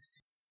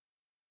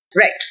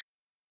 Right.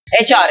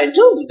 HR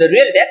into the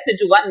real depth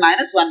into 1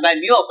 minus 1 by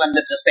mu of 1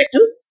 with respect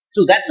to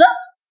 2. That's a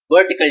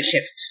vertical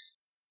shift.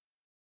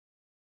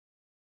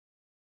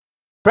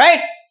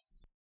 Right?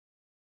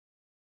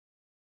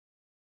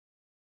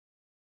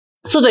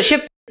 So the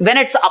shift, when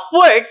it's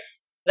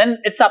upwards,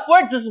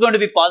 this is going to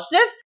be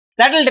positive.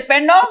 That will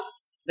depend on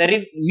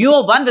the mu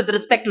of 1 with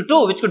respect to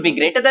 2, which could be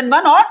greater than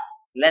 1 or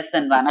less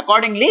than 1.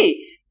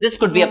 Accordingly, this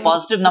could be a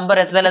positive number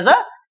as well as a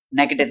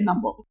negative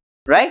number.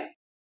 Right?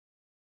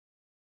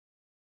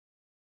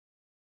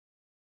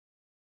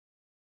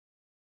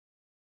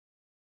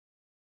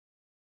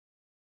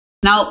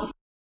 Now,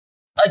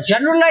 a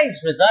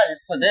generalized result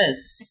for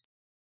this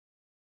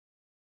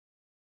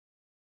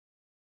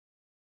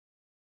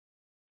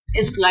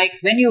is like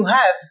when you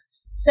have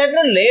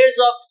several layers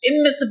of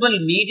immiscible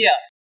media,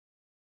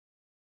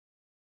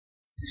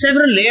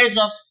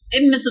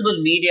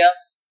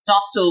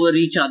 topped over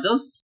each other,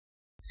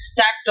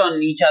 stacked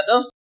on each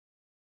other.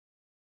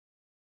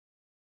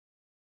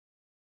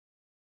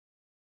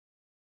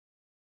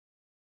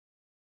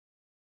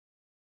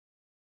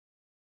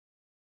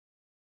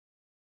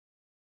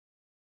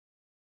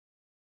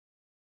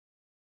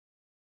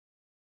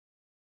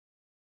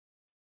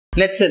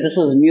 Let's say this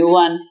is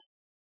mu1,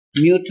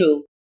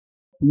 mu2,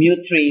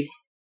 mu3,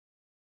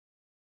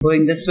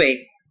 going this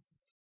way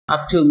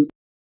up to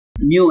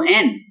mu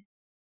n,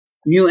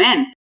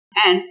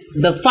 and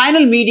the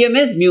final medium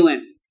is mu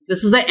m.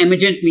 This is the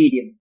emergent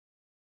medium.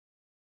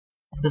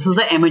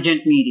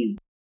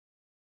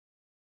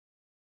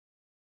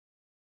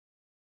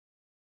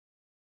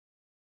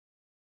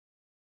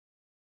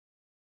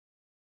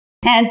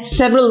 And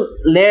several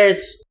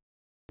layers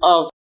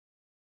of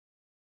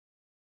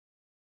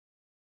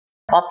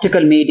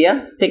optical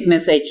media,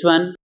 thickness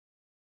H1,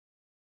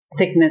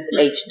 thickness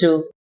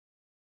H2,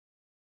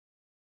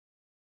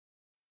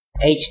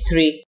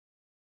 H3,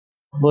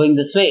 going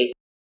this way,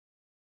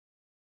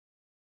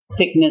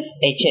 thickness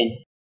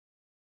Hn.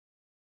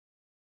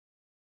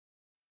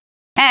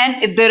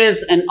 And if there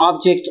is an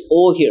object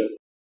O here,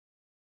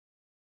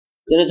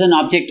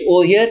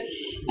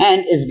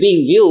 and is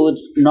being viewed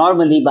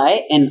normally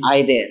by an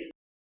eye there.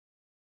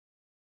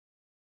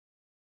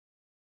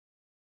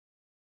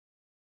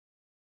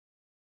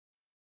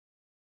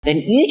 then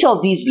each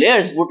of these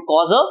layers would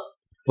cause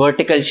a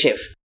vertical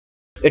shift.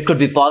 It could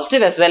be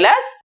positive as well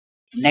as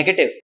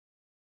negative.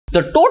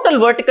 The total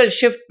vertical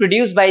shift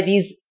produced by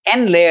these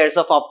n layers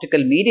of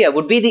optical media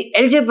would be the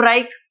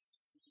algebraic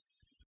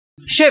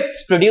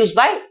shifts produced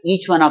by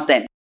each one of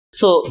them.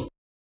 So,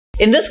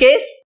 in this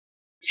case,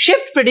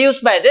 shift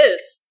produced by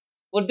this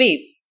would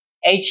be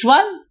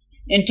h1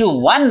 into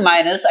 1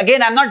 minus,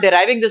 again I am not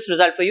deriving this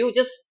result for you,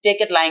 just take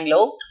it lying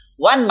low,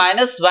 1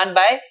 minus 1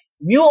 by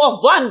mu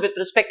of 1 with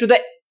respect to the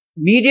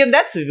medium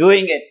that's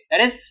viewing it.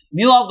 That is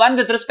mu of 1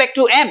 with respect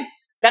to m.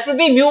 That would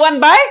be mu 1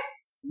 by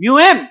mu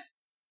m,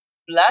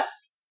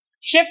 plus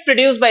shift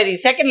produced by the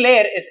second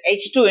layer is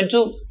h2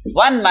 into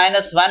 1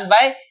 minus 1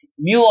 by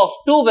mu of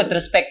 2 with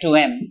respect to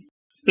m,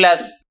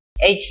 plus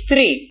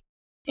h3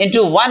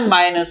 into 1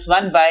 minus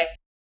 1 by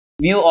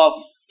mu of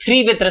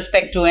 3 with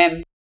respect to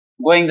m,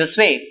 going this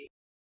way,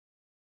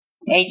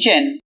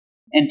 hn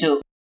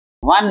into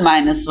 1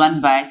 minus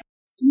 1 by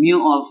mu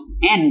of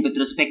n with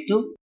respect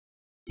to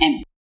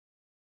m.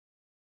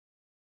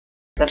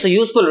 That's a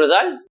useful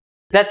result.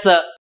 That's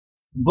a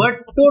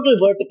total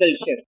vertical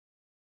shift.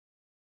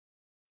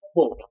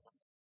 4.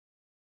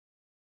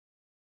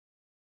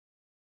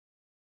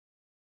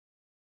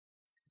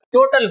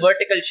 Total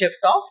vertical shift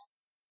of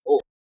O.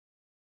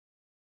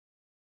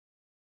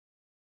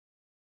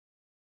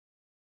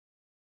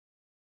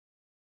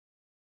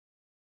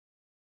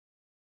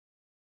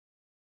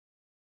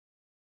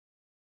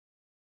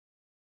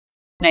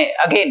 Now,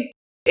 again,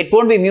 it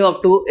won't be mu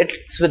of 2,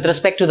 it's with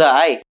respect to the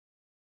I.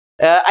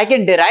 I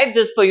can derive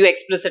this for you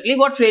explicitly.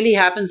 What really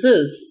happens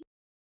is,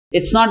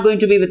 it's not going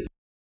to be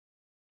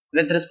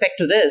with respect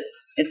to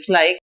this. It's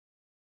like,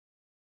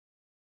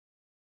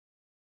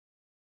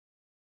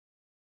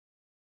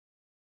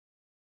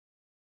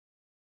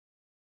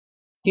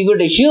 we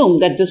would assume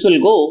that this will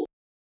go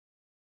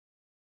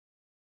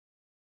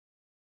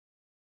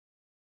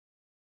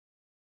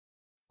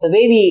the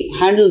way we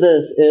handle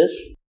this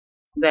is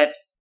that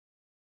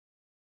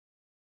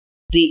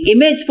the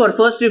image for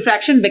first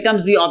refraction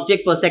becomes the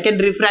object for second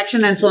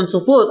refraction and so on and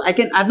so forth.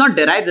 I've not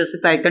derived this.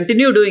 If I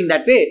continue doing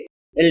that way,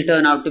 it will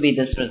turn out to be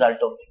this result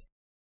only.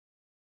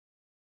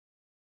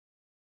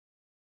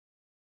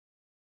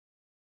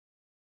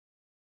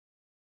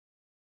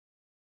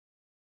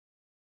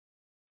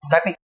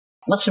 Got me?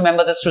 Must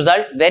remember this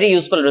result. Very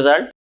useful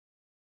result.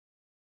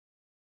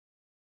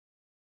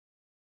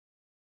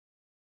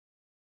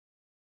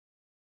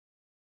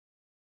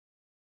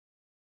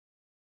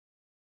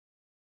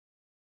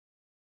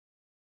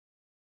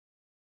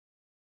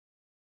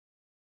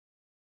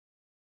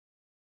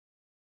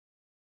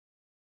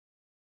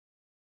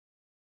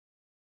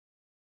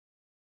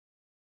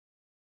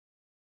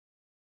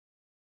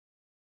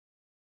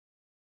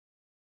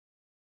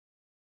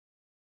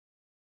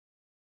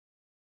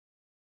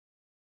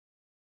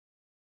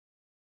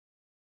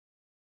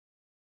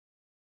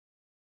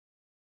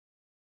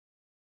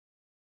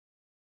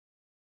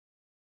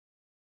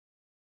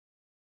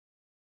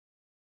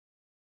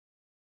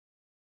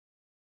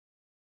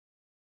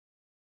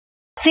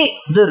 See,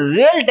 the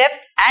real depth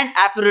and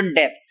apparent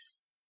depth.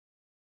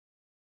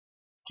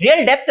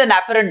 Real depth and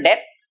apparent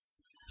depth,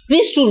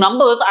 these two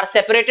numbers are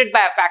separated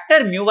by a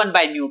factor mu1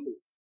 by mu2.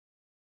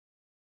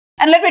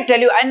 And let me tell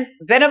you, and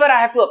whenever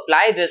I have to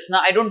apply this,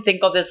 now I don't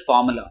think of this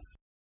formula.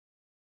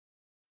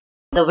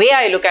 The way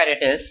I look at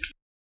it is,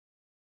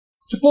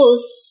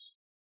 suppose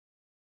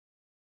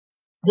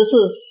this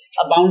is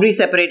a boundary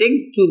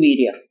separating two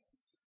media.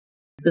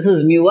 This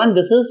is mu1,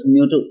 this is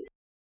mu2.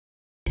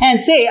 And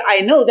say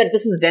I know that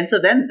this is denser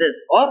than this,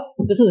 or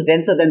this is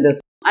denser than this.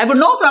 I would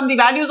know from the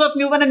values of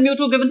mu1 and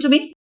mu2 given to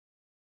me.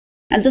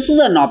 And this is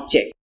an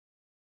object.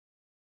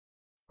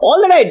 All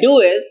that I do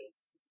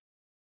is,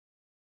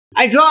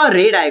 I draw a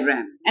ray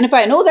diagram. And if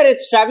I know that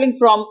it's traveling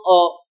from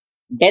a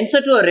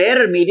denser to a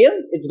rarer medium,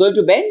 it's going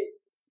to bend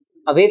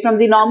away from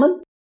the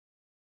normal.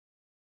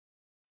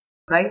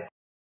 Right?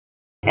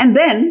 And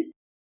then,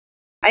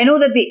 I know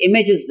that the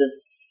image is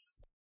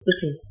this.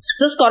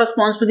 This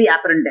corresponds to the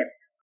apparent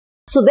depth.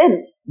 So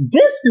then,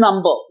 this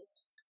number,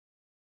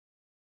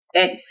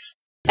 x,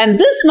 and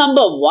this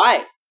number,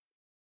 y,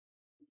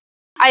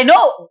 I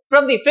know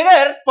from the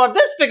figure, for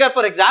this figure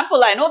for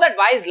example, I know that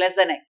y is less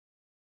than x.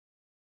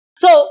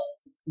 So,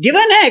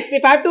 given x,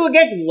 if I have to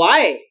get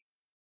y,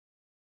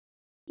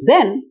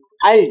 then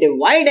I'll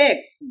divide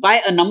x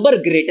by a number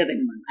greater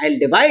than 1. I'll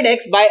divide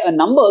x by a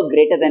number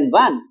greater than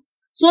 1.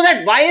 So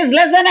that y is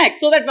less than x.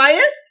 So that y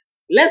is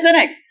less than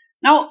x.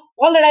 Now,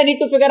 all that I need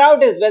to figure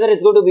out is whether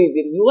it's going to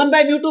be mu1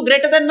 by mu2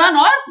 greater than 1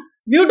 or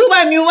mu2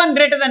 by mu1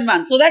 greater than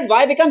 1. So that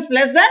y becomes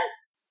less than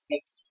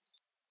x.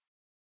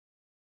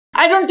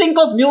 I don't think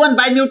of mu1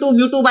 by mu2,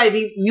 mu2 by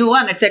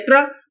mu1,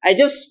 etc. I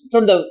just,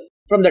 from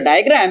the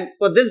diagram,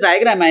 for this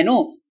diagram, I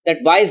know that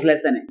y is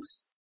less than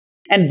x.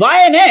 And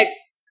y and x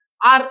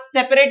are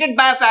separated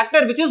by a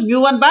factor which is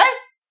mu1 by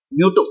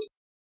mu2.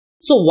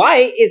 So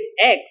y is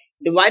x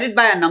divided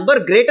by a number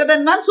greater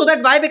than 1, so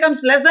that y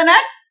becomes less than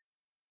x.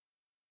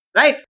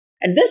 Right?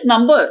 And this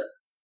number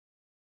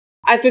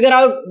I figure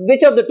out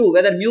which of the two,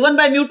 whether mu1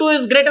 by mu2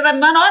 is greater than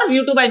 1 or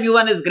mu2 by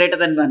mu1 is greater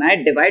than 1. I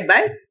divide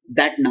by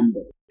that number.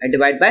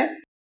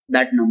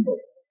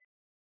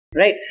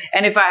 Right?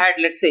 And if I had,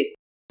 let's say,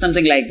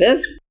 something like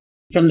this,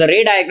 from the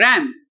ray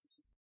diagram,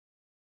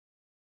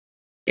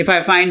 if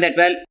I find that,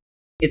 well,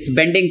 it's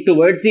bending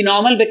towards the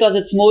normal because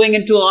it's moving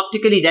into an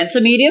optically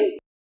denser medium,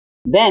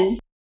 then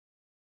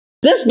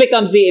this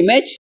becomes the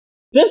image,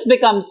 this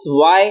becomes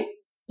y,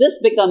 this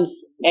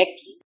becomes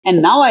x,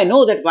 and now I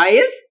know that y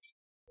is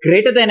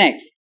greater than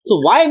x. So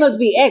y must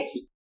be x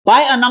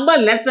by a number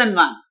less than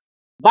 1.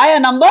 By a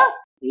number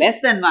less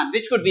than 1,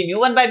 which could be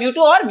mu1 by mu2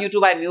 or mu2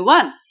 by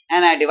mu1,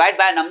 and I divide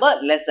by a number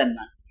less than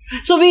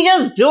 1. So we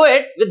just do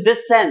it with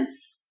this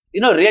sense,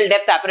 real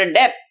depth, apparent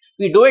depth.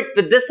 We do it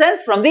with this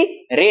sense from the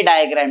ray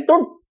diagram.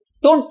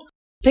 Don't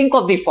think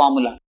of the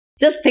formula.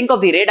 Just think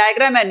of the ray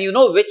diagram and you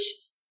know which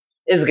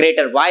is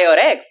greater, y or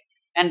x.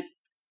 And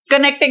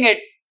connecting it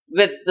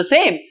with the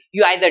same,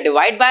 you either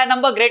divide by a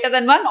number greater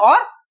than 1 or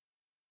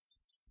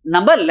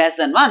number less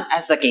than 1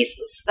 as the case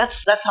is.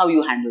 That's how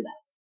you handle that.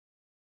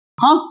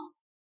 Huh?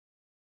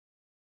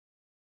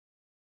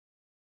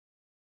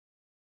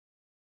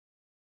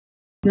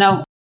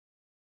 Now,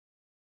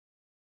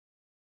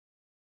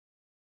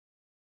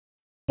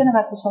 can I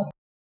back this off?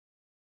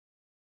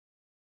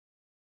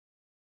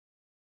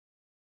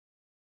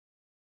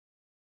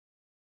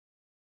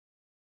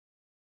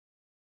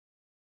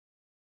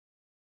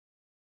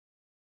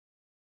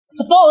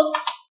 Suppose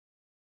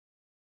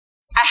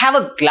I have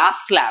a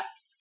glass slab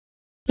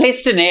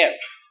placed in air.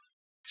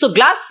 So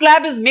glass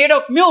slab is made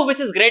of mu, which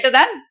is greater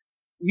than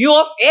mu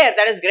of air,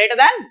 that is greater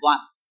than 1,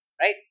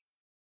 right?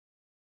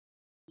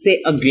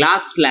 Say a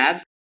glass slab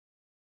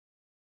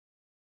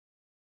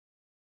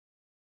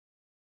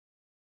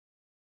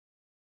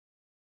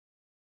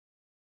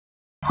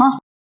of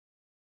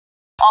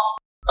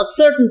a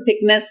certain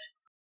thickness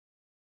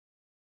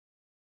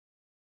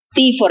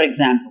T, for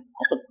example,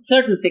 of a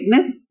certain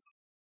thickness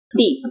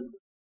T,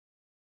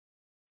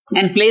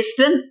 and placed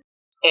in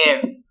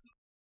air.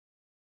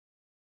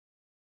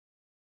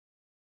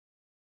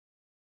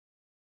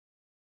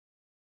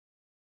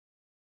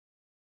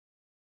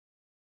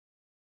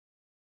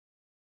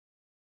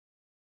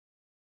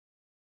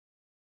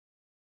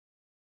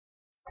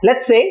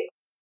 Let's say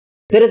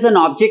there is an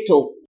object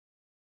O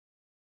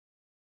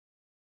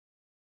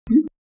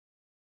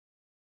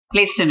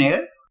placed in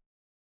air.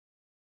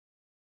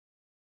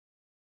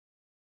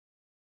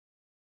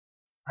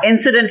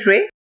 Incident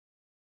ray,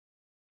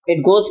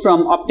 it goes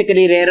from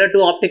optically rarer to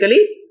optically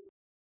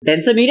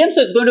denser medium,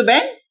 so it's going to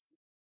bend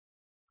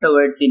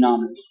towards the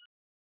normal.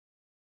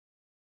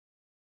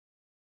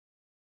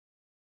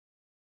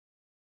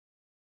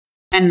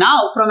 And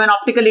now from an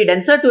optically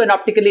denser to an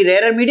optically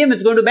rarer medium,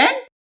 it's going to bend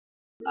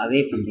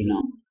away from the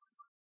normal.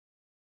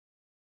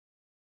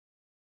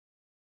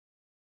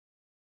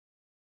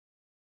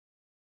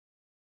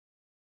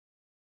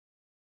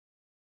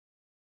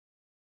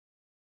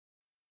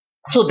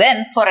 So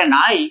then for an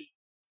eye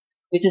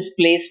which is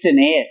placed in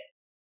air,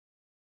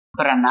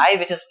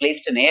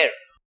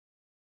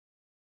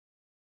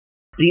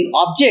 the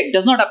object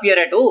does not appear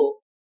at O,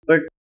 but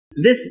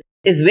this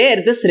is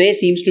where this ray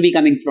seems to be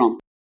coming from.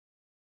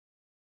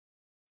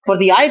 For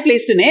the eye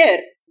placed in air,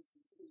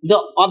 the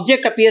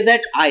object appears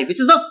at I, which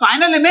is the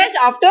final image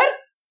after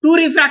 2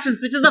 refractions.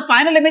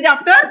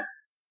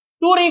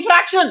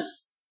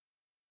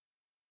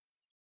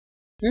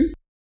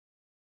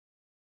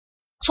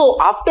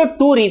 So after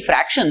 2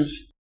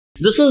 refractions,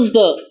 this is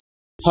the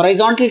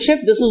horizontal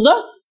shift, this is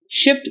the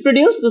shift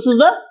produced, this is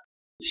the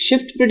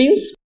shift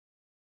produced.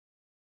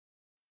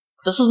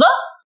 This is the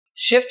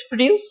shift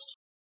produced.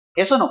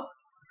 Yes or no?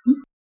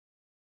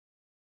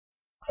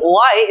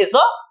 Y is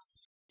the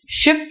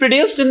shift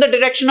produced in the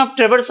direction of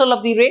traversal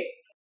of the ray.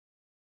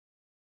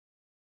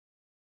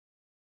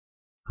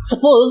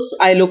 Suppose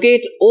I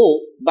locate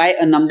O by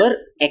a number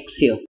x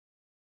here.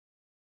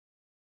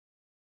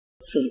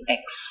 This is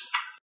x.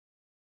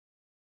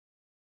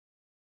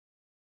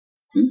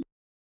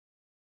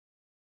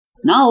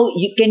 Now,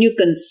 can you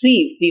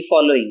conceive the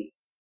following?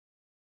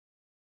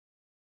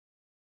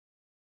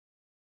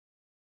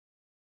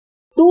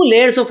 2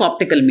 layers of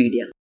optical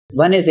media.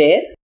 One is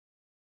air,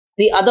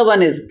 the other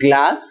one is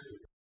glass,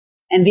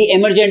 and the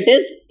emergent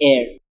is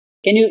air.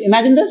 Can you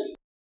imagine this?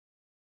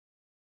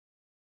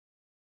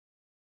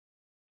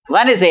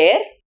 One is air,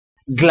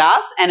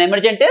 glass, and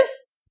emergent is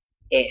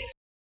air.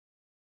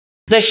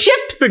 The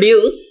shift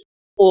produced,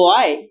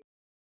 OI,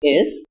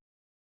 is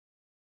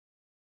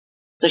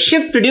the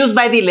shift produced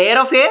by the layer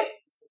of air,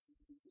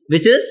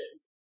 which is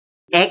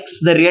x,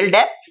 the real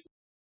depth,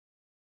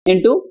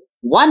 into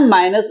 1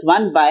 minus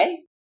 1 by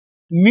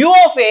mu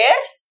of air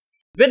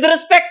with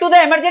respect to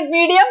the emergent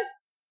medium.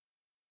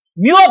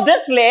 Mu of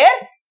this layer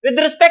with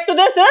respect to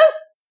this is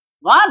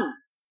 1.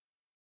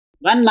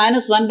 1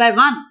 minus 1 by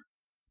 1.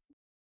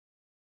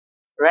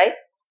 Right?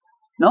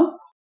 No?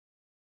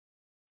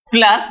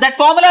 Plus that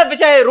formula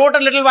which I wrote a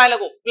little while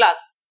ago.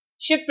 Plus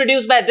shift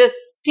produced by this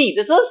T.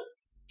 This is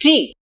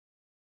T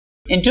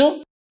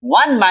into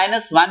 1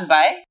 minus 1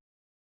 by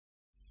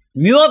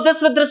Mu of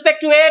this with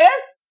respect to air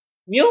is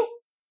mu.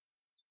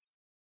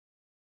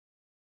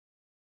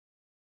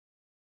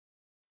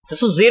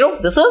 This is 0.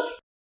 This is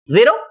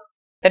 0.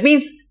 That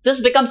means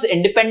this becomes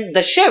independent.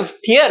 The shift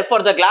here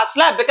for the glass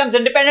slab becomes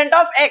independent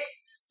of x.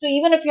 So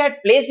even if you had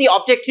placed the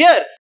object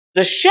here,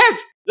 the shift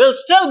will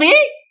still be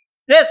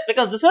this,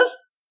 because this is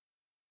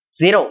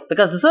 0.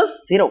 Because this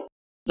is 0.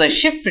 The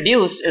shift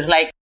produced is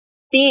like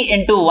T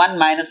into 1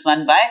 minus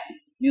 1 by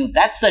mu.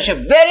 That's the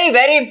shift. Very,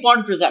 very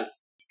important result.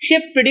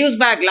 Shift produced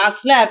by a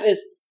glass slab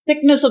is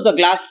thickness of the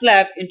glass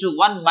slab into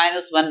 1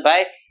 minus 1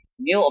 by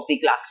mu of the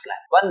glass slab.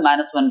 1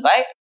 minus 1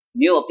 by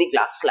mu of the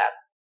glass slab.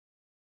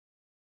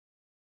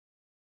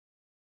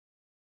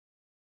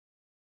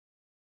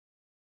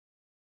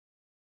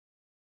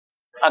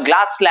 A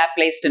glass slab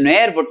placed in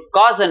air would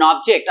cause an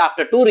object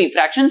after 2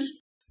 refractions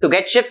to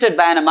get shifted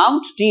by an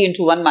amount T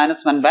into 1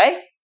 minus 1 by,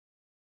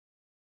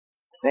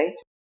 right?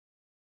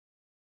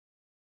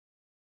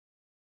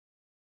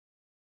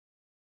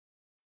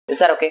 Is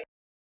that okay?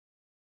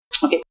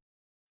 Okay.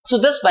 So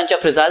this bunch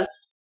of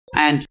results,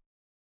 and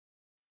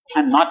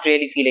I'm not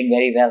really feeling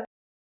very well.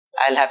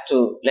 I'll have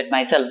to let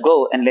myself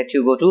go and let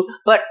you go too.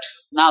 But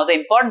now the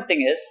important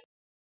thing is,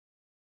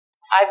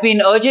 I've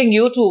been urging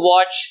you to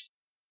watch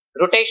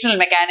Rotational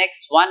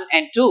Mechanics 1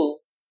 and 2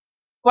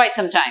 quite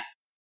some time.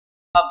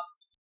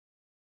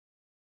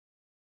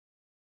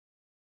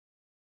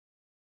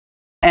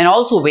 And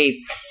also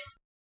waves.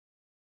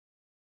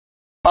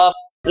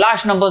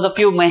 Large numbers of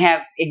you may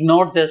have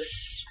ignored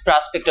this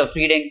prospect of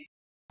reading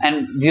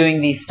and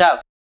viewing these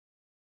stuff.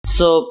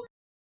 So,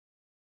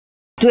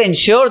 to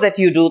ensure that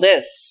you do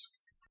this,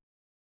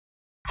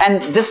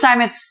 and this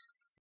time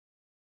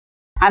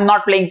I'm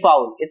not playing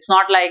foul. It's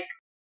not like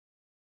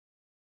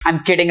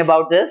I'm kidding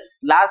about this.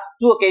 Last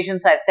 2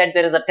 occasions I've said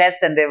there is a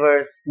test and there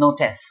was no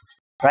test,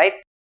 right?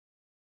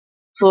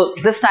 So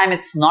this time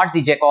it's not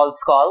the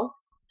Jekyll's call.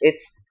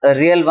 It's a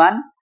real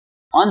one.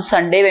 On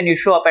Sunday when you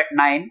show up at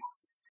 9,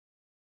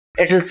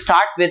 it will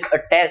start with a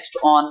test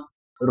on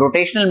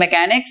rotational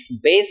mechanics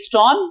based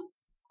on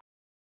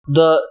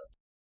the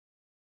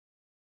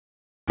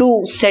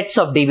 2 sets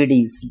of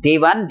DVDs. Day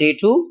 1, Day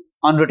 2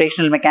 on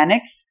rotational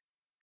mechanics.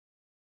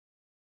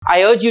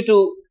 I urge you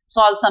to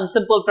solve some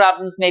simple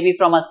problems, maybe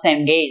from a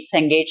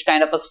Cengage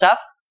kind of a stuff.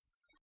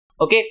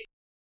 Okay.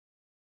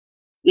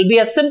 It will be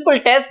a simple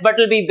test, but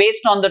it will be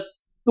based on the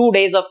 2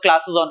 days of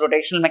classes on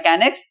rotational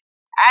mechanics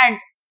and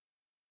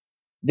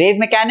wave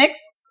mechanics.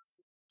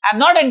 I'm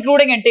not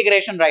including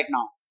integration right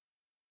now.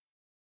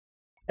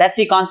 That's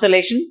the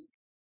consolation.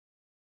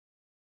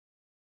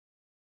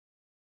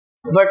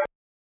 But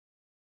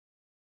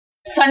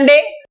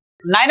Sunday,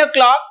 9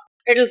 o'clock,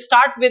 it will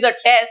start with a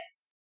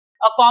test,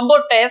 a combo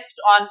test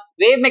on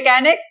wave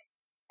mechanics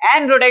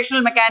and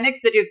rotational mechanics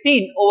that you've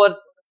seen over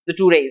the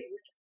 2 days.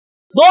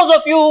 Those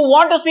of you who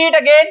want to see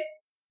it again,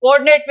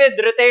 coordinate with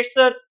Ritesh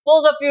sir.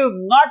 Those of you who have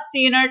not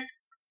seen it,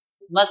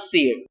 must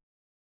see it.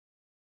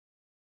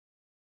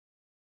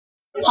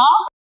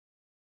 Huh?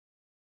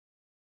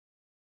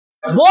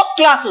 Both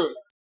classes.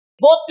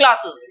 Both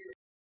classes.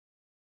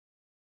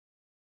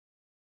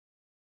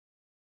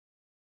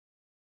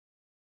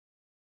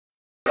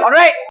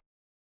 Alright.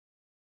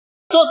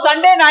 So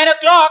Sunday 9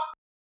 o'clock,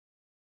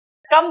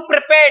 come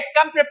prepared,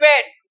 come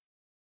prepared.